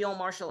on real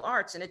martial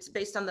arts, and it's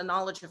based on the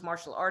knowledge of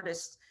martial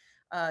artists.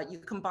 You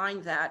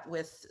combine that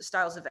with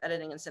styles of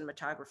editing and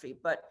cinematography.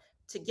 But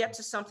to get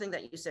to something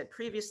that you said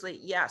previously,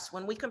 yes,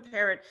 when we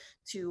compare it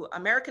to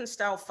American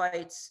style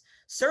fights,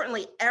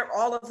 certainly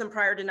all of them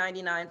prior to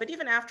 99, but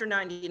even after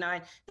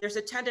 99, there's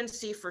a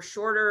tendency for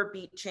shorter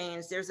beat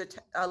chains. There's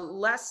a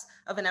less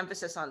of an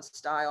emphasis on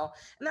style.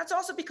 And that's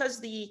also because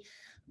the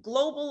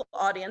global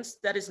audience,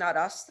 that is not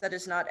us, that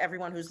is not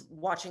everyone who's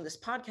watching this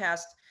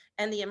podcast,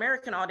 and the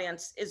American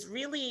audience is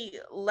really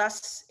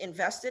less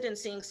invested in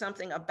seeing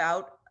something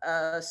about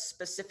a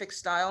specific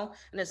style,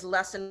 and is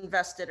less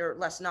invested or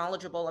less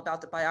knowledgeable about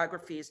the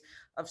biographies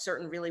of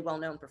certain really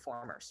well-known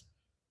performers.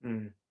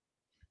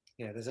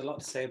 Yeah, there's a lot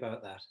to say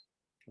about that.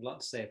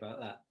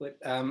 But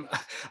I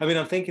mean,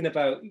 I'm thinking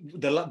about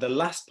the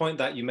last point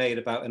that you made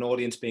about an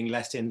audience being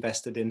less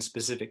invested in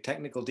specific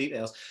technical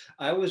details.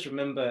 I always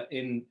remember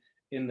in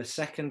the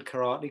second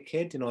Karate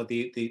Kid, you know,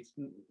 the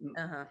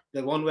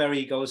one where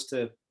he goes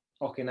to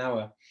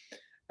Okinawa,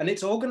 and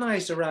it's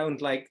organized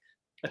around like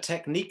a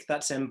technique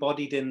that's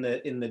embodied in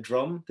the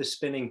drum, the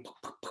spinning.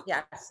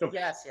 Yes.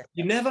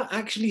 You never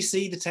actually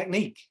see the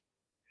technique.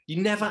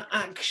 You never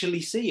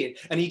actually see it,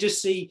 and you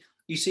just see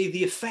you see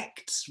the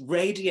effects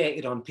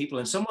radiated on people,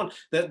 and someone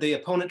that the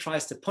opponent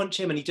tries to punch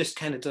him and he just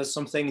kind of does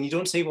something and you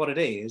don't see what it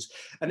is.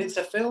 And it's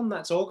a film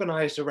that's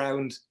organized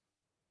around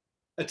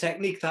a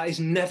technique that is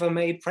never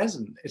made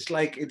present. It's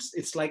like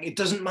it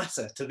doesn't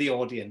matter to the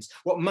audience.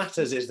 What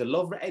matters is the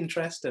love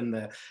interest and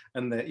the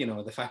you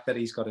know, the fact that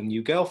he's got a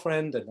new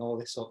girlfriend and all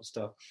this sort of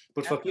stuff.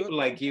 But for people Absolutely.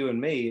 like you and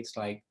me, it's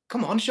like,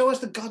 come on, show us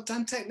the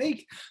goddamn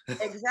technique.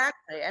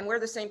 Exactly. And we're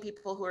the same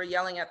people who are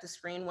yelling at the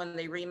screen when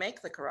they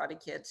remake The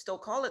Karate Kid, still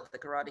call it The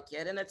Karate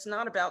Kid, and it's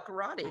not about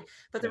karate.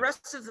 But the Yeah,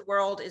 rest of the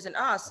world isn't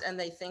us, and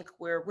they think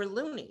we're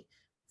loony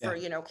for,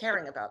 yeah. you know,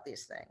 caring about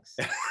these things.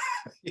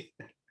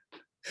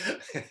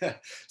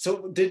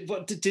 So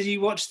did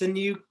you watch did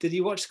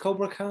you watch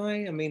Cobra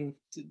Kai? I mean,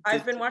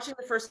 I've been watching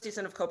the first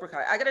season of Cobra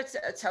Kai. I got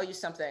to tell you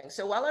something.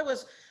 So while I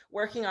was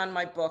working on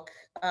my book,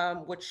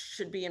 which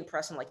should be in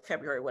press in like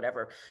February,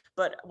 whatever,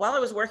 but while I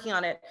was working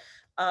on it,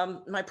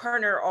 my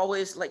partner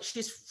always like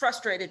she's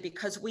frustrated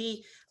because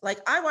we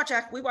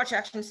watch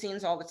action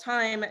scenes all the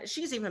time.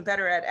 She's even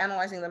better at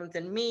analyzing them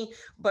than me.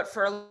 But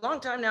for a long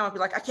time now, I'd be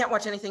like, I can't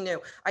watch anything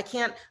new. I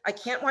can't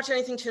watch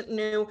anything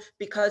new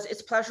because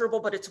it's pleasurable,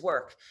 but it's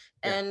work.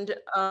 yeah. And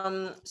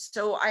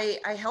so I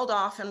held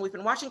off, and we've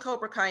been watching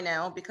Cobra Kai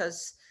now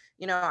because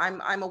you know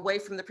I'm away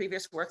from the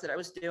previous work that I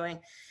was doing.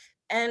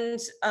 And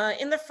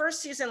in the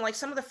first season, like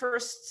some of the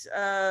first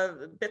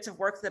bits of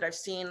work that I've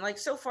seen, like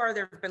so far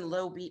there have been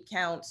low beat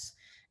counts,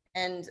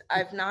 and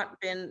I've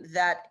not been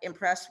that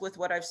impressed with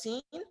what I've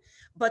seen.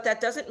 But that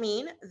doesn't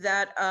mean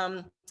that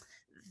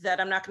that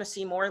I'm not going to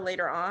see more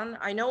later on.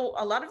 I know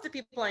a lot of the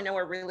people I know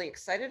are really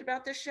excited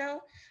about this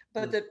show,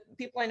 but Mm, the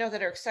people I know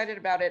that are excited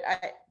about it,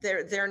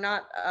 they're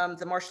not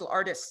the martial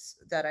artists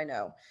that I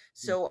know. mm,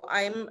 So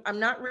I'm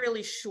not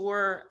really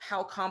sure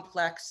how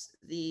complex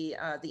the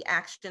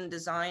action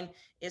design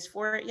is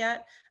for it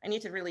yet. I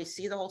need to really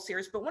see the whole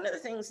series. But one of the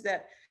things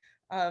that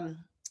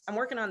um, I'm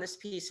working on this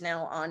piece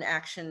now on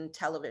action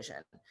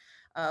television.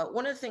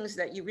 One of the things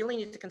that you really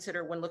need to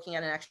consider when looking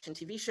at an action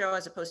TV show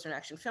as opposed to an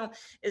action film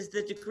is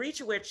the degree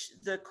to which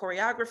the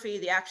choreography,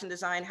 the action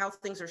design, how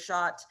things are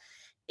shot,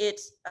 it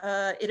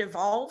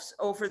evolves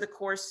over the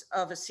course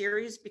of a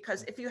series.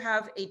 Because if you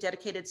have a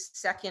dedicated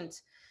second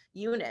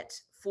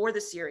unit for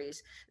the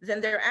series, then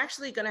they're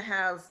actually going to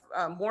have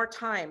more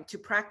time to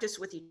practice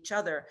with each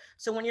other.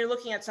 So when you're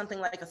looking at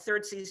something like a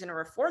third season or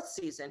a fourth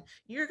season,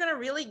 you're going to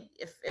really,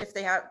 if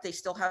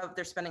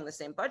they're spending the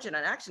same budget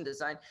on action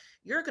design,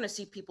 you're going to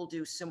see people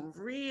do some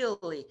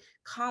really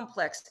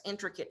complex,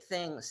 intricate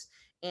things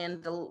in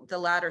the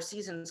latter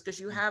seasons, because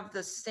you have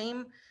the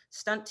same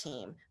stunt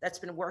team that's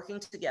been working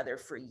together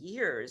for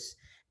years,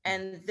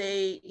 and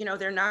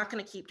they're not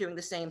going to keep doing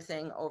the same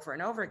thing over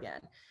and over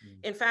again. mm,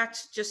 In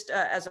fact, just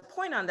as a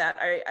point on that,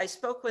 I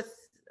spoke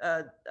with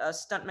a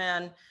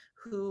stuntman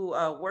who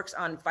works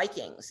on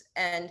Vikings,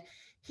 and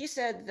he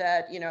said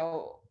that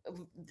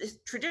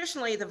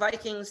traditionally the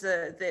Vikings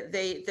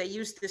they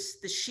use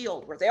this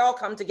shield where they all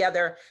come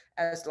together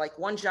as like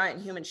one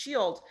giant human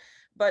shield,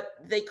 but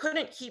they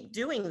couldn't keep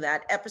doing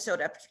that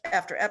episode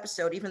after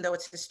episode, even though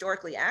it's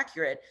historically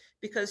accurate,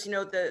 because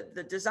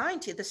the design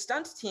team, the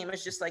stunt team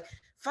is just like,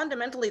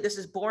 fundamentally this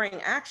is boring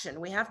action.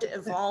 We have to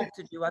evolve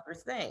to do other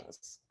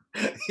things.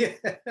 yeah.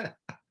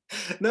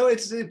 No,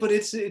 it's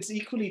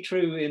equally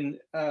true in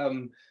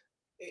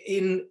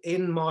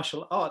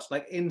martial arts,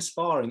 like in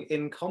sparring,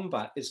 in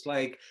combat. It's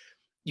like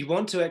you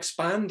want to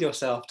expand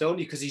yourself, don't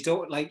you? Because you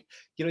don't, like,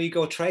 you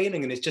go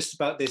training and it's just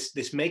about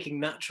this making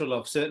natural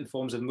of certain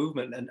forms of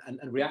movement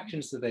and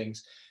reactions to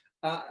things.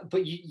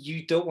 But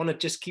you don't want to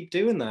just keep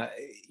doing that,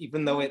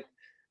 even though it,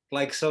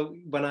 like, so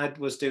when I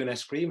was doing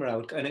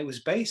Eskrima, and it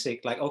was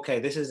basic, like, okay,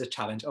 this is a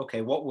challenge.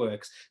 Okay, what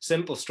works?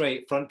 Simple,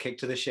 straight front kick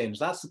to the shins.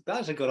 That's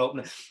a good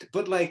opener.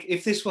 But like,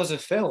 if this was a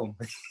film,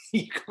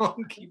 you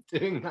can't keep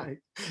doing that.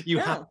 You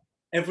have No.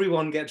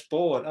 Everyone gets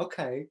bored.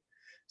 Okay,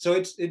 so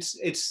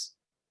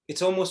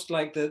it's almost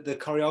like the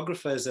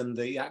choreographers and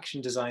the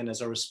action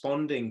designers are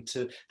responding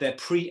to, they're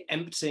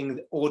preempting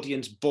the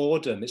audience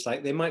boredom. It's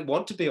like they might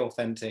want to be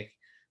authentic,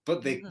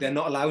 but they're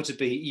not allowed to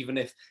be, even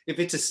if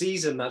it's a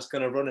season that's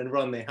going to run and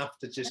run. They have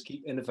to just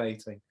keep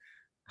innovating.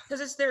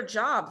 Because it's their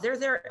job. They're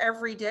there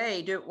every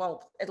day,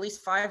 well, at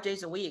least 5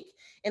 days a week.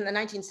 In the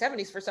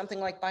 1970s, for something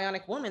like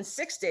Bionic Woman,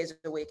 6 days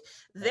a week.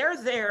 They're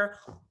there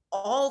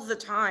all the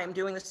time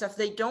doing the stuff.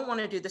 They don't want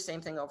to do the same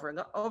thing over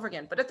and over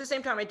again. But at the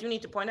same time, I do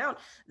need to point out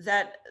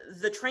that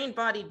the trained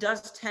body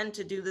does tend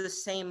to do the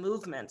same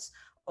movements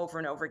over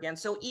and over again.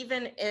 So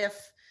even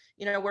if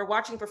we're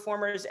watching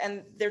performers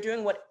and they're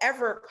doing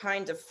whatever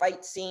kind of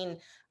fight scene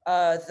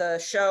the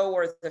show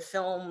or the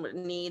film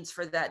needs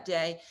for that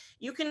day,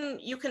 you can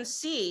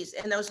see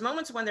in those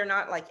moments when they're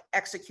not like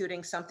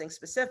executing something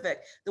specific,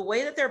 the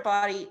way that their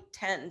body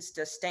tends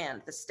to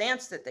stand, the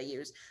stance that they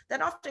use,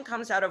 that often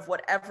comes out of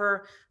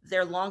whatever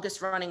their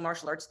longest running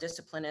martial arts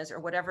discipline is, or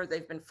whatever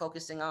they've been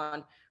focusing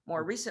on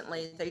more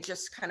recently. They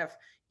just kind of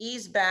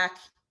ease back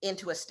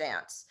into a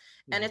stance.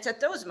 And Mhm. it's at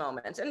those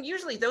moments, and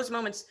usually those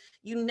moments,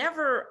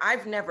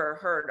 I've never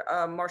heard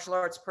a martial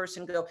arts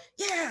person go,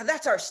 yeah,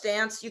 that's our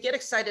stance. You get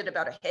excited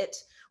about a hit,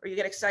 or you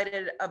get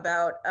excited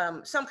about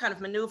some kind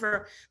of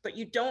maneuver, but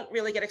you don't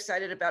really get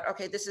excited about,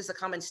 okay, this is a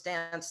common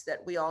stance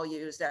that we all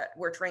use, that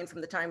we're trained from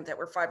the time that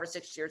we're 5 or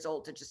 6 years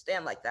old to just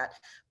stand like that.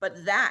 But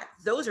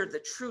those are the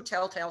true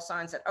telltale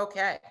signs that,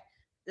 okay,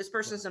 this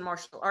person's a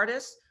martial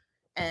artist,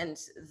 and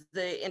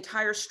the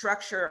entire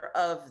structure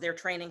of their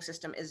training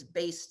system is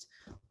based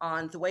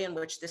on the way in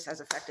which this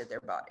has affected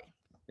their body.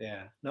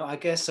 Yeah, no, I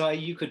guess so.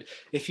 You could,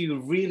 if you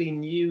really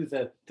knew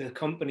the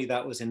company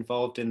that was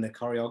involved in the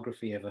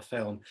choreography of a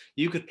film,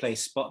 you could play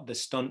spot the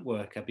stunt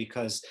worker,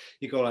 because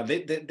you go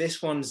like,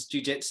 this one's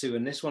jujitsu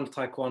and this one's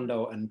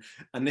taekwondo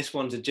and this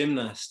one's a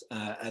gymnast,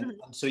 and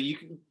so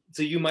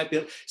you might be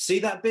able, see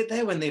that bit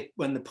there when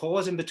the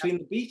pause in between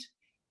the beat.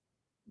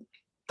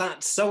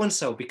 That's so and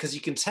so, because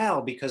you can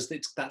tell, because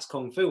that's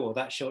kung fu or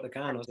that's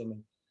Shotokan or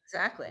something.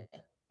 Exactly.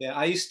 Yeah,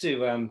 I used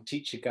to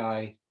teach a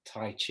guy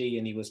Tai Chi,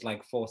 and he was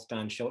like fourth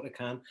dan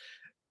Shotokan.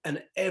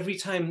 And every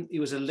time he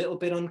was a little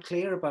bit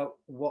unclear about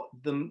what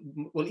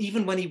well,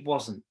 even when he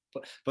wasn't,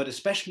 but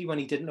especially when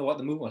he didn't know what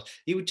the move was,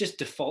 he would just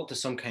default to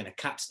some kind of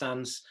cat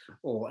stance,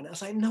 and I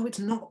was like, no, it's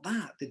not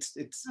that. It's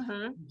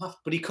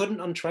but he couldn't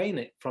untrain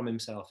it from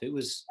himself. It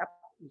was Yep.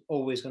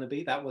 always going to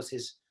be, that was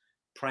his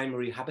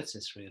primary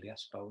habitus, really, I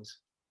suppose.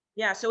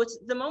 Yeah, so it's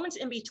the moments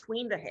in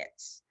between the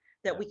hits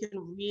that we can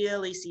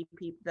really see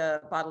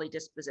the bodily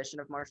disposition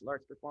of martial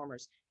arts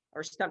performers,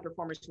 or stunt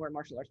performers who are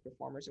martial arts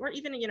performers, or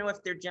even,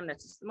 if they're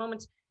gymnasts.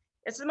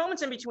 It's the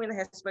moments in between the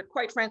hits, but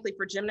quite frankly,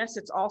 for gymnasts,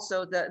 it's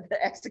also the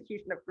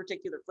execution of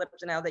particular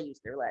flips and how they use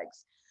their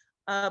legs.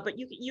 But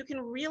you can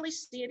really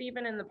see it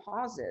even in the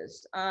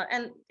pauses.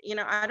 And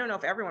I don't know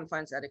if everyone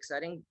finds that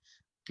exciting,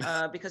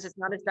 because it's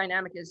not as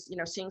dynamic as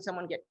seeing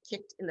someone get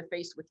kicked in the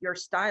face with your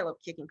style of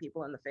kicking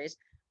people in the face.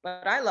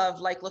 But I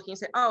love like looking and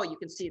say, oh, you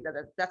can see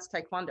that's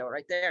taekwondo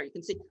right there. You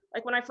can see,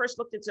 like when I first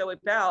looked at Zoe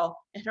Bell,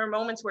 in her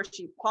moments where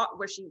she's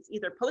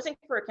either posing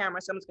for a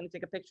camera, someone's going to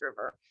take a picture of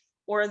her,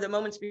 or the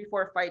moments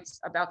before fights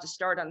about to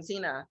start on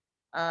Xena,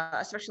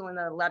 especially in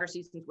the latter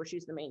seasons where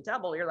she's the main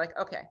double, you're like,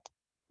 okay,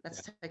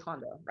 that's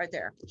taekwondo right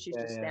there. She's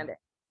just standing.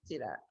 See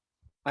that.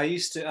 I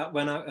used to, I've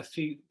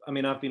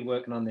been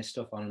working on this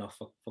stuff on and off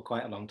for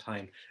quite a long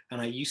time.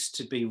 And I used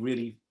to be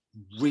really,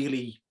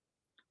 really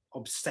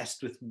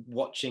obsessed with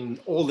watching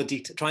all the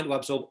detail, trying to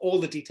absorb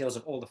all the details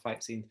of all the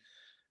fight scenes.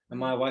 And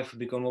my wife would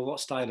be going, well, what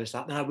style is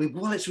that? And I'd be,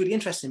 well, it's really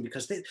interesting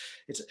because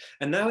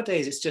and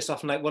nowadays it's just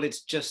often like, well,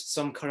 it's just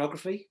some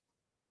choreography.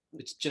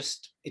 It's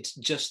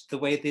just the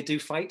way they do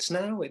fights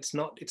now. It's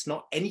not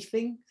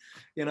anything,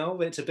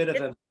 it's a bit of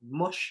a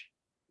mush.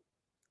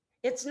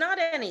 It's not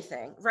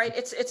anything, right?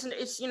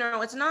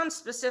 It's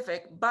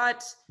non-specific,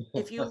 but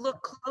if you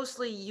look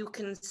closely, you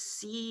can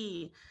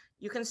see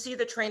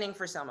the training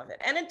for some of it.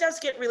 And it does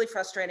get really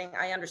frustrating.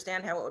 I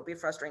understand how it would be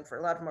frustrating for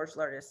a lot of martial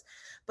artists,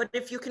 but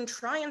if you can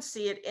try and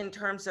see it in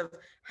terms of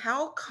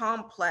how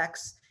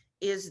complex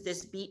is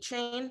this beat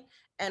chain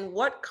and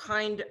what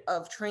kind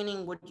of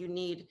training would you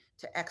need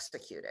to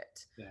execute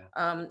it.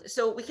 Yeah.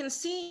 So we can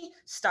see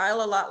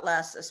style a lot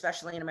less,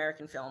 especially in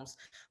American films,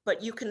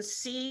 but you can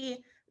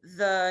see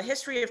the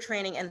history of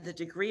training and the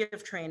degree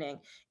of training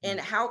in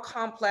how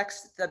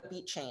complex the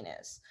beat chain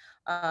is.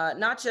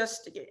 Not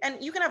just,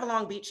 and you can have a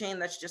long beat chain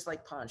that's just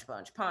like punch,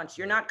 punch, punch.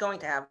 You're not going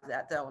to have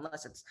that though,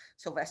 unless it's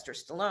Sylvester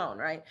Stallone,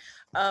 right?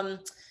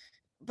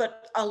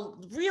 But a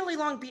really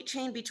long beat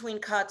chain between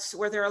cuts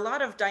where there are a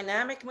lot of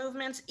dynamic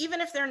movements,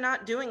 even if they're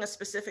not doing a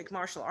specific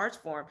martial arts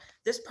form,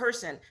 this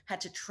person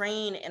had to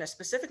train in a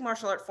specific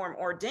martial art form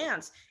or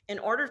dance in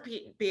order to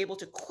be able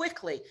to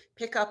quickly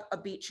pick up a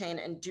beat chain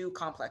and do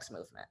complex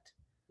movement.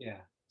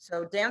 Yeah.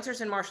 So dancers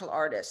and martial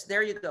artists,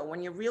 there you go.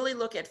 When you really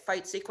look at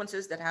fight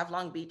sequences that have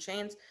long beat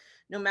chains,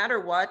 no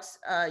matter what,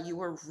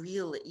 you're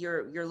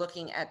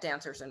looking at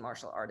dancers and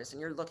martial artists,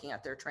 and you're looking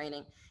at their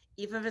training.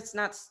 Even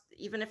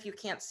if you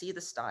can't see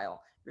the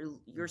style,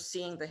 you're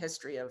seeing the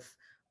history of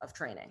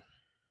training.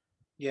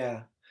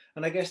 Yeah,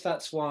 and I guess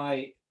that's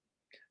why.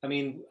 I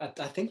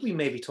think we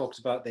maybe talked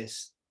about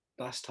this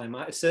last time.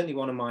 It's certainly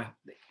one of my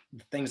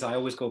things I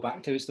always go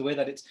back to. It's the way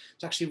that it's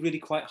actually really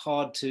quite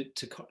hard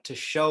to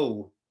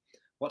show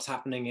what's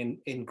happening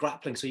in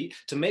grappling. So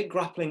to make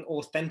grappling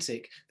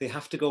authentic, they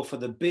have to go for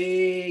the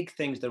big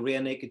things: the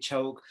rear naked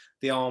choke,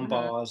 the arm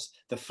bars,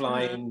 the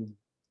flying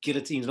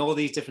guillotines, and all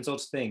these different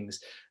sorts of things.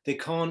 They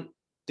can't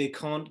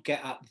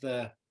get at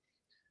the.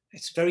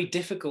 It's very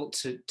difficult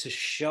to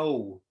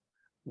show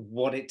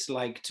what it's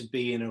like to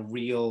be in a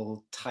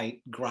real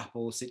tight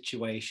grapple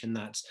situation.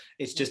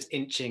 It's just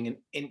inching and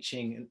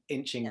inching and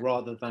inching,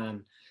 rather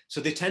than, so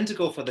they tend to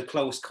go for the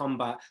close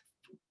combat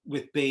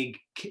with big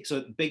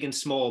and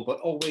small, but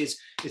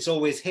it's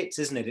always hits,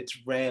 isn't it?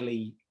 It's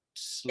rarely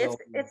slow.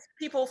 It's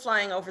people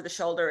flying over the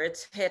shoulder.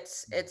 It's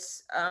hits.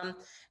 It's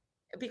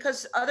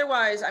because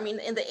otherwise,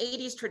 in the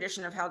 80s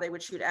tradition of how they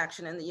would shoot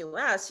action in the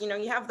US,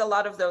 you have a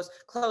lot of those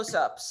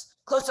close-ups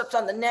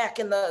on the neck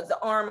and the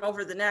arm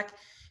over the neck.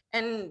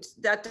 And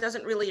that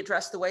doesn't really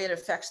address the way it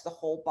affects the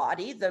whole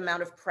body, the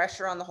amount of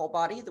pressure on the whole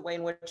body, the way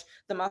in which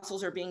the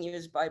muscles are being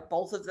used by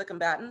both of the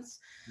combatants.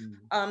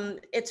 Mm.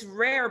 It's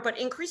rare, but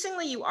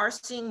increasingly you are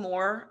seeing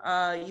more.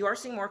 You are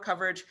seeing more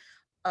coverage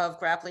of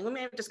grappling. We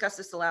may have discussed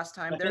this the last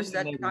time. I think There's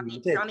that maybe we Johnny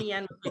did. Johnny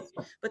Yen,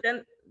 but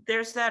then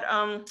there's that.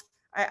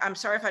 I'm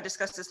sorry if I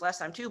discussed this last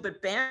time too,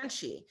 but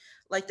Banshee.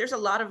 Like, there's a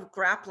lot of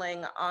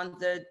grappling on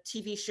the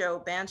TV show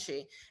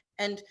Banshee,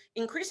 and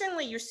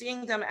increasingly you're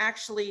seeing them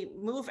actually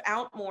move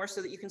out more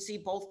so that you can see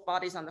both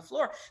bodies on the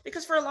floor.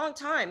 Because for a long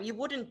time you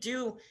wouldn't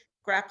do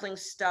grappling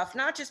stuff,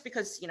 not just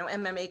because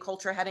MMA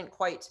culture hadn't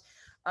quite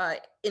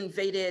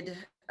invaded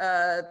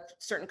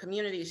certain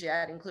communities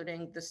yet,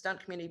 including the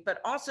stunt community, but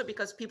also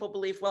because people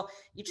believe, well,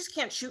 you just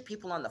can't shoot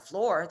people on the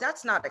floor.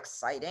 That's not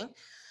exciting.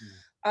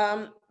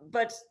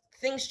 But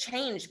things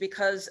change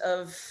because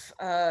of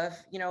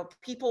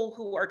people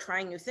who are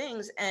trying new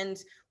things. And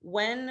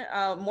when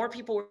more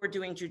people were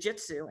doing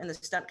jujitsu in the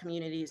stunt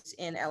communities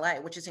in LA,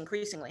 which is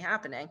increasingly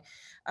happening,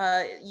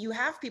 you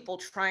have people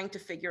trying to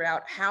figure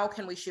out, how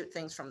can we shoot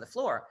things from the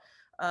floor?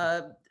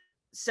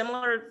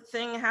 Similar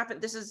thing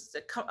happened. This is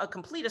a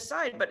complete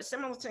aside, but a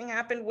similar thing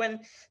happened when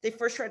they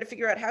first tried to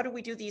figure out, how do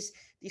we do these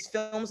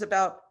films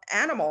about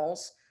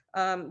animals,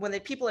 when the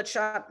people had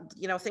shot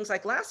things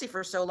like Lassie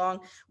for so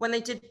long. When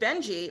they did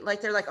Benji, like,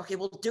 they're like, okay,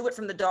 we'll do it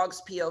from the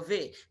dog's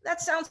POV.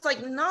 That sounds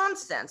like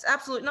nonsense,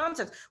 absolute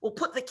nonsense. We'll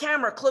put the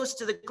camera close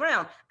to the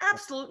ground.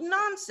 Absolute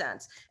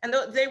nonsense. And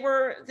they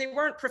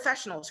weren't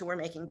professionals who were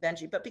making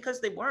Benji, but because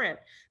they weren't,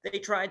 they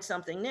tried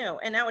something new.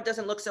 And now it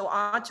doesn't look so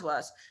odd to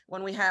us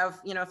when we have,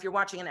 if you're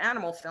watching an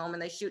animal film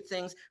and they shoot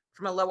things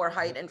from a lower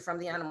height and from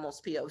the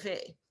animal's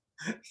POV.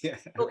 Yeah.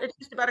 So it's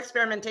just about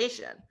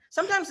experimentation.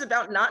 Sometimes it's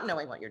about not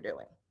knowing what you're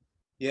doing.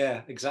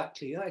 Yeah,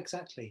 exactly. Yeah,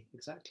 exactly.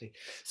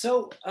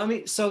 So, I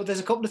mean, so there's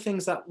a couple of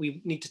things that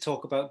we need to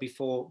talk about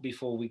before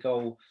we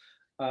go.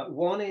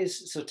 One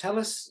is, so tell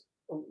us,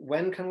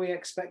 when can we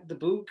expect the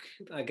book?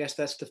 I guess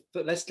let's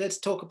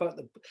talk about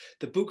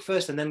the book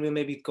first, and then we'll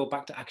maybe go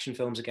back to action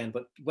films again.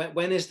 But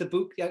when is the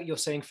book? You're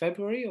saying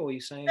February, or are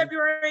you saying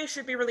February?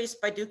 Should be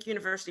released by Duke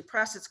University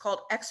Press. It's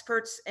called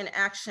Experts in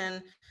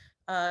Action,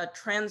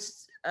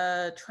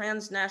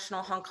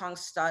 transnational Hong Kong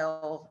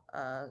style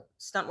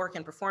stunt work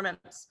and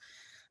performance.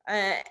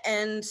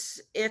 And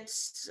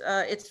it's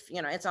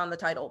on the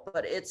title,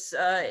 but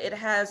it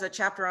has a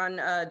chapter on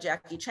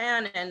Jackie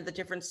Chan and the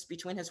difference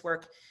between his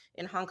work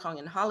in Hong Kong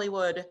and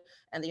Hollywood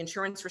and the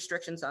insurance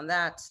restrictions on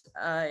that.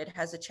 It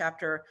has a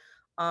chapter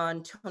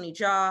on Tony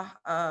Jaa,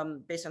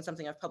 based on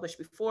something I've published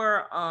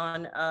before,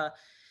 on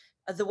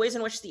the ways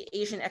in which the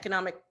Asian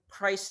economic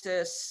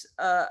crisis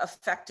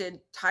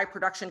affected Thai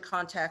production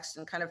context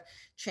and kind of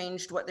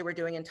changed what they were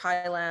doing in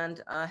Thailand.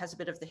 Has a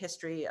bit of the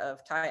history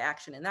of Thai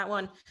action in that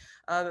one.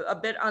 A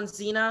bit on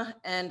Xena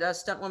and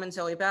stunt woman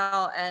Zoe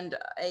Bell, and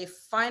a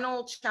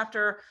final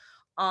chapter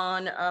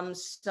on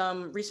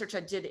some research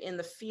I did in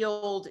the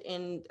field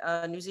in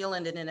New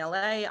Zealand and in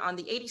LA on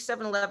the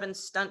 8711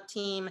 stunt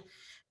team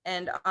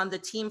and on the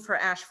team for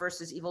Ash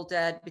versus Evil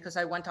Dead, because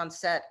I went on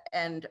set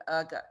and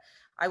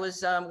I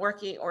was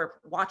working or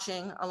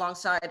watching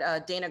alongside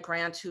Dana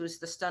Grant, who's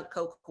the stunt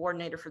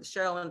co-coordinator for the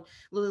show, and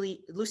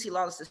Lucy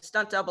Lawless, the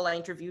stunt double. I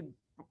interviewed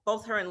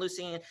both her and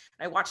Lucy, and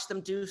I watched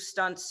them do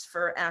stunts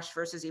for Ash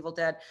versus Evil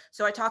Dead.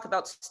 So I talk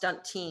about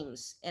stunt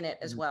teams in it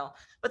as well.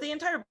 But the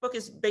entire book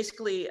is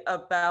basically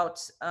about,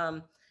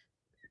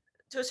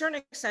 to a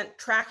certain extent,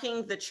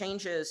 tracking the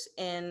changes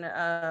in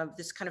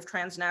this kind of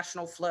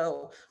transnational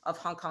flow of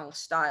Hong Kong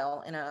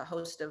style in a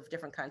host of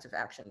different kinds of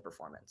action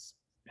performance.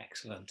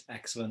 Excellent.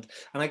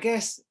 And I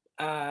guess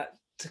to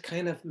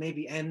kind of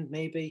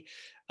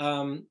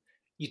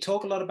you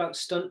talk a lot about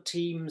stunt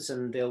teams,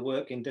 and they'll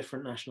work in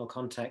different national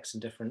contexts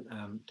and different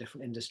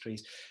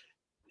industries.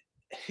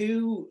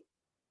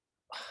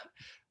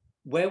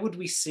 Where would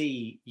we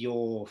see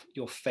your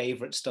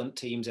favorite stunt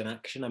teams in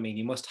action? I mean,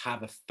 you must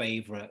have a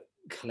favorite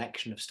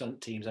collection of stunt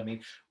teams. I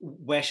mean,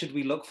 where should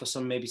we look for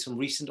some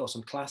recent or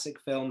some classic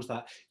films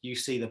that you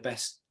see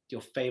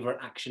your favorite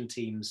action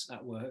teams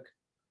at work?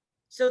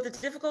 So the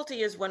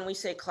difficulty is, when we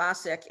say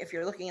classic, if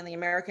you're looking in the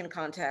American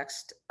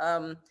context,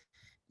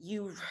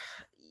 you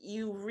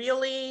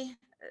really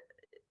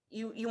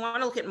want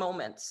to look at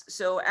moments.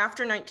 So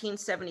after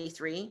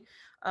 1973,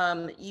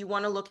 you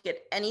want to look at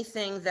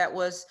anything that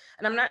was,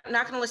 and I'm not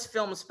going to list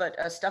films,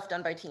 but stuff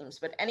done by teams,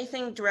 but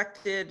anything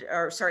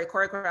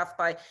choreographed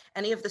by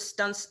any of the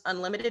Stunts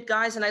Unlimited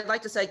guys. And I'd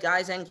like to say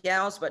guys and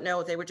gals, but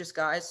no, they were just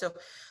guys. So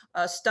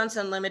Stunts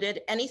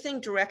Unlimited,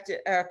 anything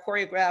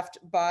choreographed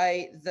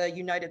by the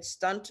United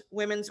Stunt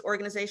Women's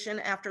Organization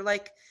after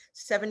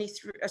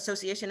 73,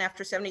 association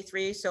after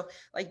 73. So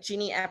like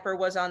Jeannie Epper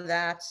was on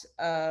that,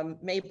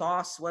 Mae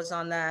Boss was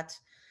on that.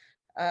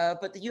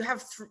 But you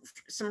have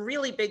some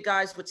really big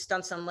guys with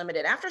Stunts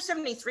Unlimited. After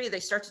 73, they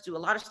start to do a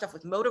lot of stuff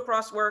with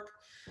motocross work.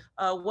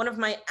 One of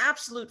my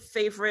absolute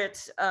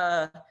favorite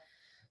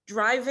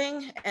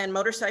driving and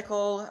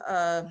motorcycle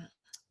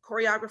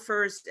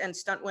choreographers and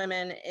stunt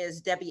women is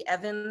Debbie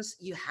Evans.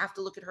 You have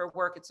to look at her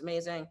work. It's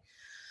amazing.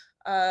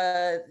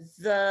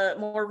 The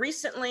more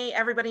recently,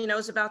 everybody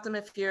knows about them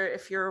if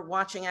you're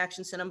watching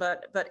action cinema,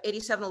 but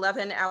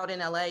 8711 out in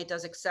LA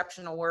does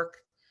exceptional work.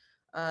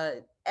 Uh,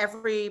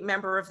 every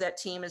member of that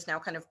team is now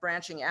kind of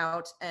branching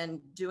out and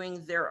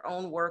doing their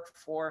own work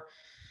for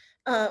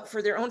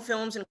their own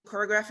films and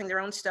choreographing their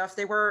own stuff.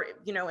 They were,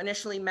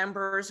 initially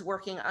members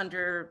working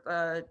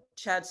under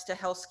Chad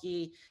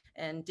Stahelski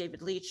and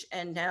David Leitch,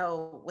 and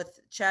now with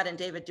Chad and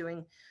David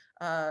doing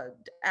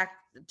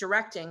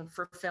directing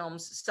for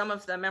films. Some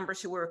of the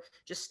members who were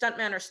just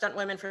stuntmen or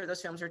stuntwomen for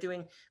those films are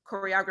doing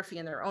choreography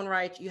in their own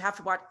right. You have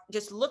to watch,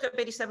 just look at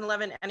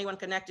 8711, anyone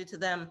connected to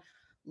them,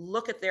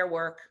 look at their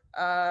work.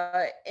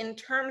 In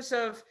terms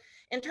of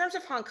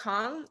Hong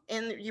Kong,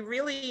 and you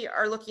really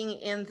are looking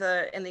in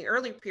the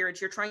early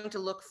periods, you're trying to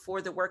look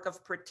for the work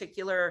of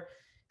particular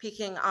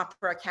Peking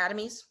opera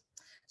academies.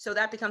 So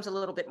that becomes a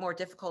little bit more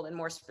difficult and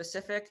more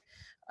specific.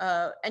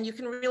 And you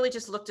can really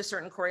just look to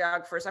certain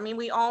choreographers. I mean,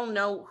 we all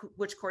know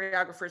which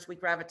choreographers we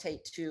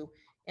gravitate to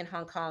in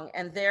Hong Kong,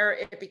 and there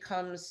it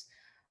becomes,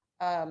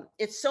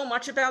 it's so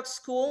much about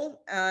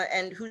school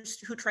and who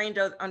trained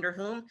under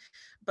whom,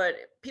 but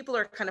people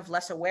are kind of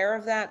less aware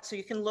of that. So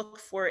you can look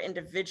for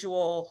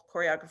individual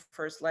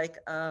choreographers, like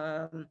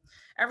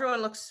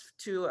everyone looks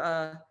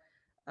to,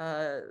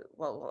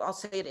 well, I'll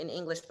say it in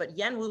English, but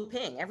Yen Wu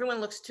Ping. Everyone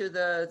looks to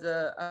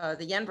the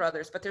Yen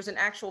brothers, but there's an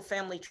actual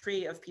family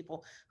tree of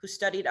people who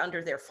studied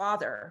under their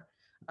father,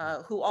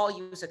 who all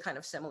use a kind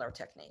of similar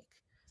technique.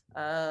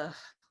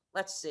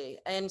 Let's see,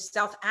 in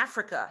South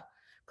Africa,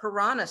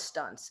 piranha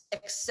stunts,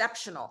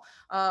 exceptional.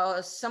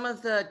 Some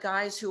of the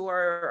guys who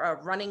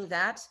are running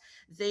that,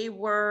 they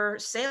were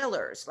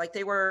sailors, like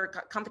they were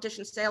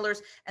competition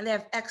sailors, and they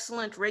have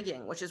excellent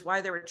rigging, which is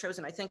why they were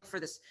chosen, I think, for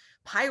this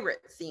pirate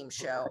theme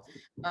show.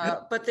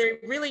 But they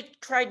really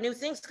tried new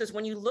things, because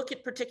when you look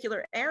at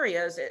particular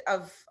areas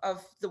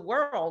of the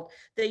world,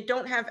 they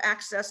don't have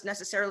access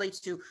necessarily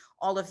to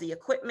all of the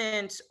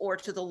equipment or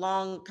to the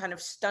long kind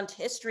of stunt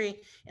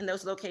history in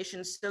those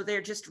locations. So they're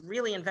just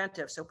really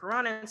inventive. So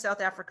Piranha in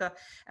South Africa.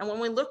 And when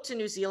we look to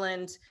New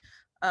Zealand,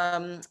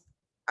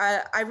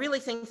 I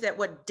really think that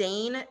what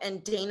Dane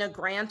and Dana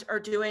Grant are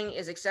doing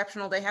is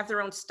exceptional. They have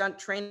their own stunt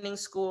training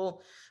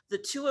school. The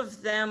two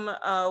of them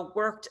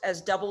worked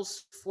as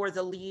doubles for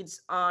the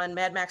leads on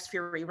Mad Max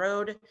Fury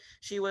Road.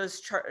 She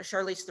was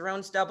Charlize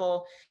Theron's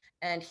double,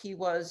 and he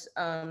was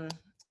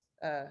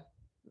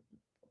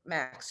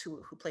Max,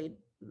 who played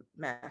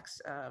Max.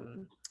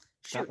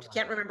 Shoot,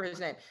 can't remember his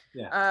name.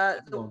 Yeah.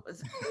 The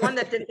one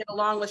that didn't get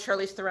along with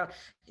Charlize Theron.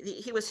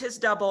 He was his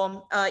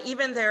double.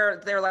 Even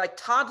their like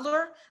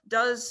toddler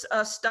does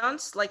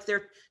stunts. Like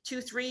their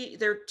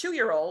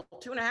 2-2-year-old,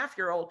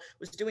 2.5-year-old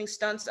was doing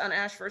stunts on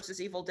Ash versus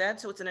Evil Dead.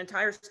 So it's an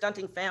entire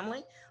stunting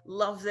family.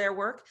 Love their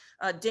work.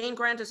 Dane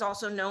Grant is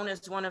also known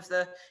as one of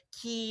the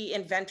key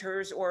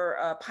inventors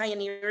or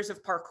pioneers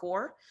of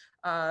parkour.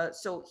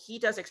 So he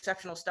does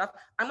exceptional stuff.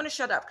 I'm going to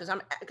shut up because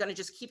I'm going to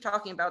just keep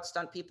talking about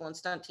stunt people and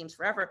stunt teams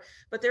forever.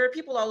 But there are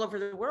people all over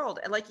the world.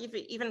 And like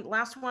even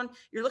last one,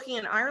 you're looking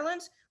in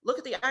Ireland, look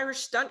at the Irish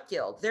Stunt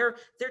Guild. They're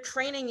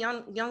training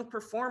young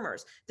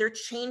performers. They're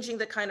changing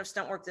the kind of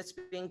stunt work that's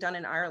being done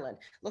in Ireland.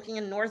 Looking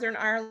in Northern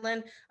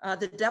Ireland,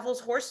 the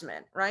Devil's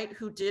Horsemen, right,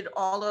 who did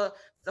all of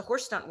the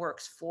horse stunt work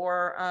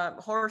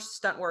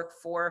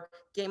for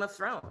Game of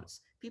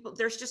Thrones. People,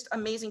 there's just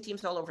amazing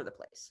teams all over the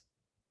place.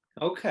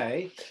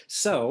 Okay,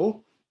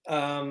 so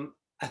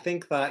I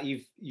think that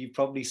you've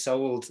probably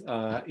sold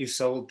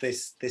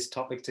this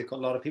topic to a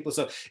lot of people.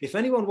 So if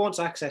anyone wants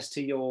access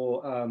to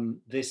your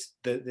this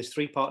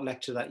 3-part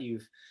lecture that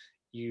you've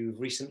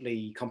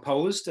recently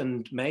composed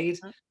and made,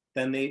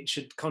 then they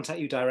should contact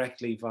you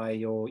directly via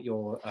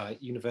your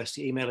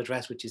university email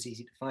address, which is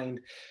easy to find,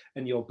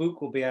 and your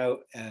book will be out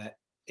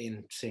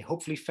in, say,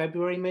 hopefully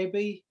February,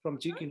 maybe, from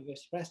Duke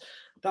University Press.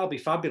 That'll be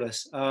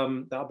fabulous.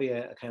 That'll be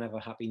a kind of a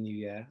happy New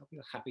Year, a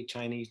happy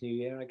Chinese New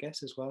Year, I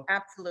guess, as well.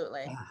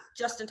 Absolutely.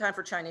 Just in time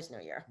for Chinese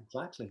New Year.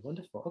 Exactly.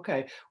 Wonderful.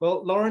 Okay.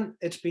 Well, Lauren,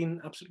 it's been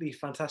absolutely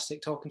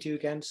fantastic talking to you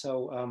again.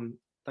 So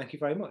thank you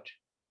very much.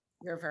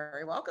 You're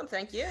very welcome.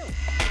 Thank you.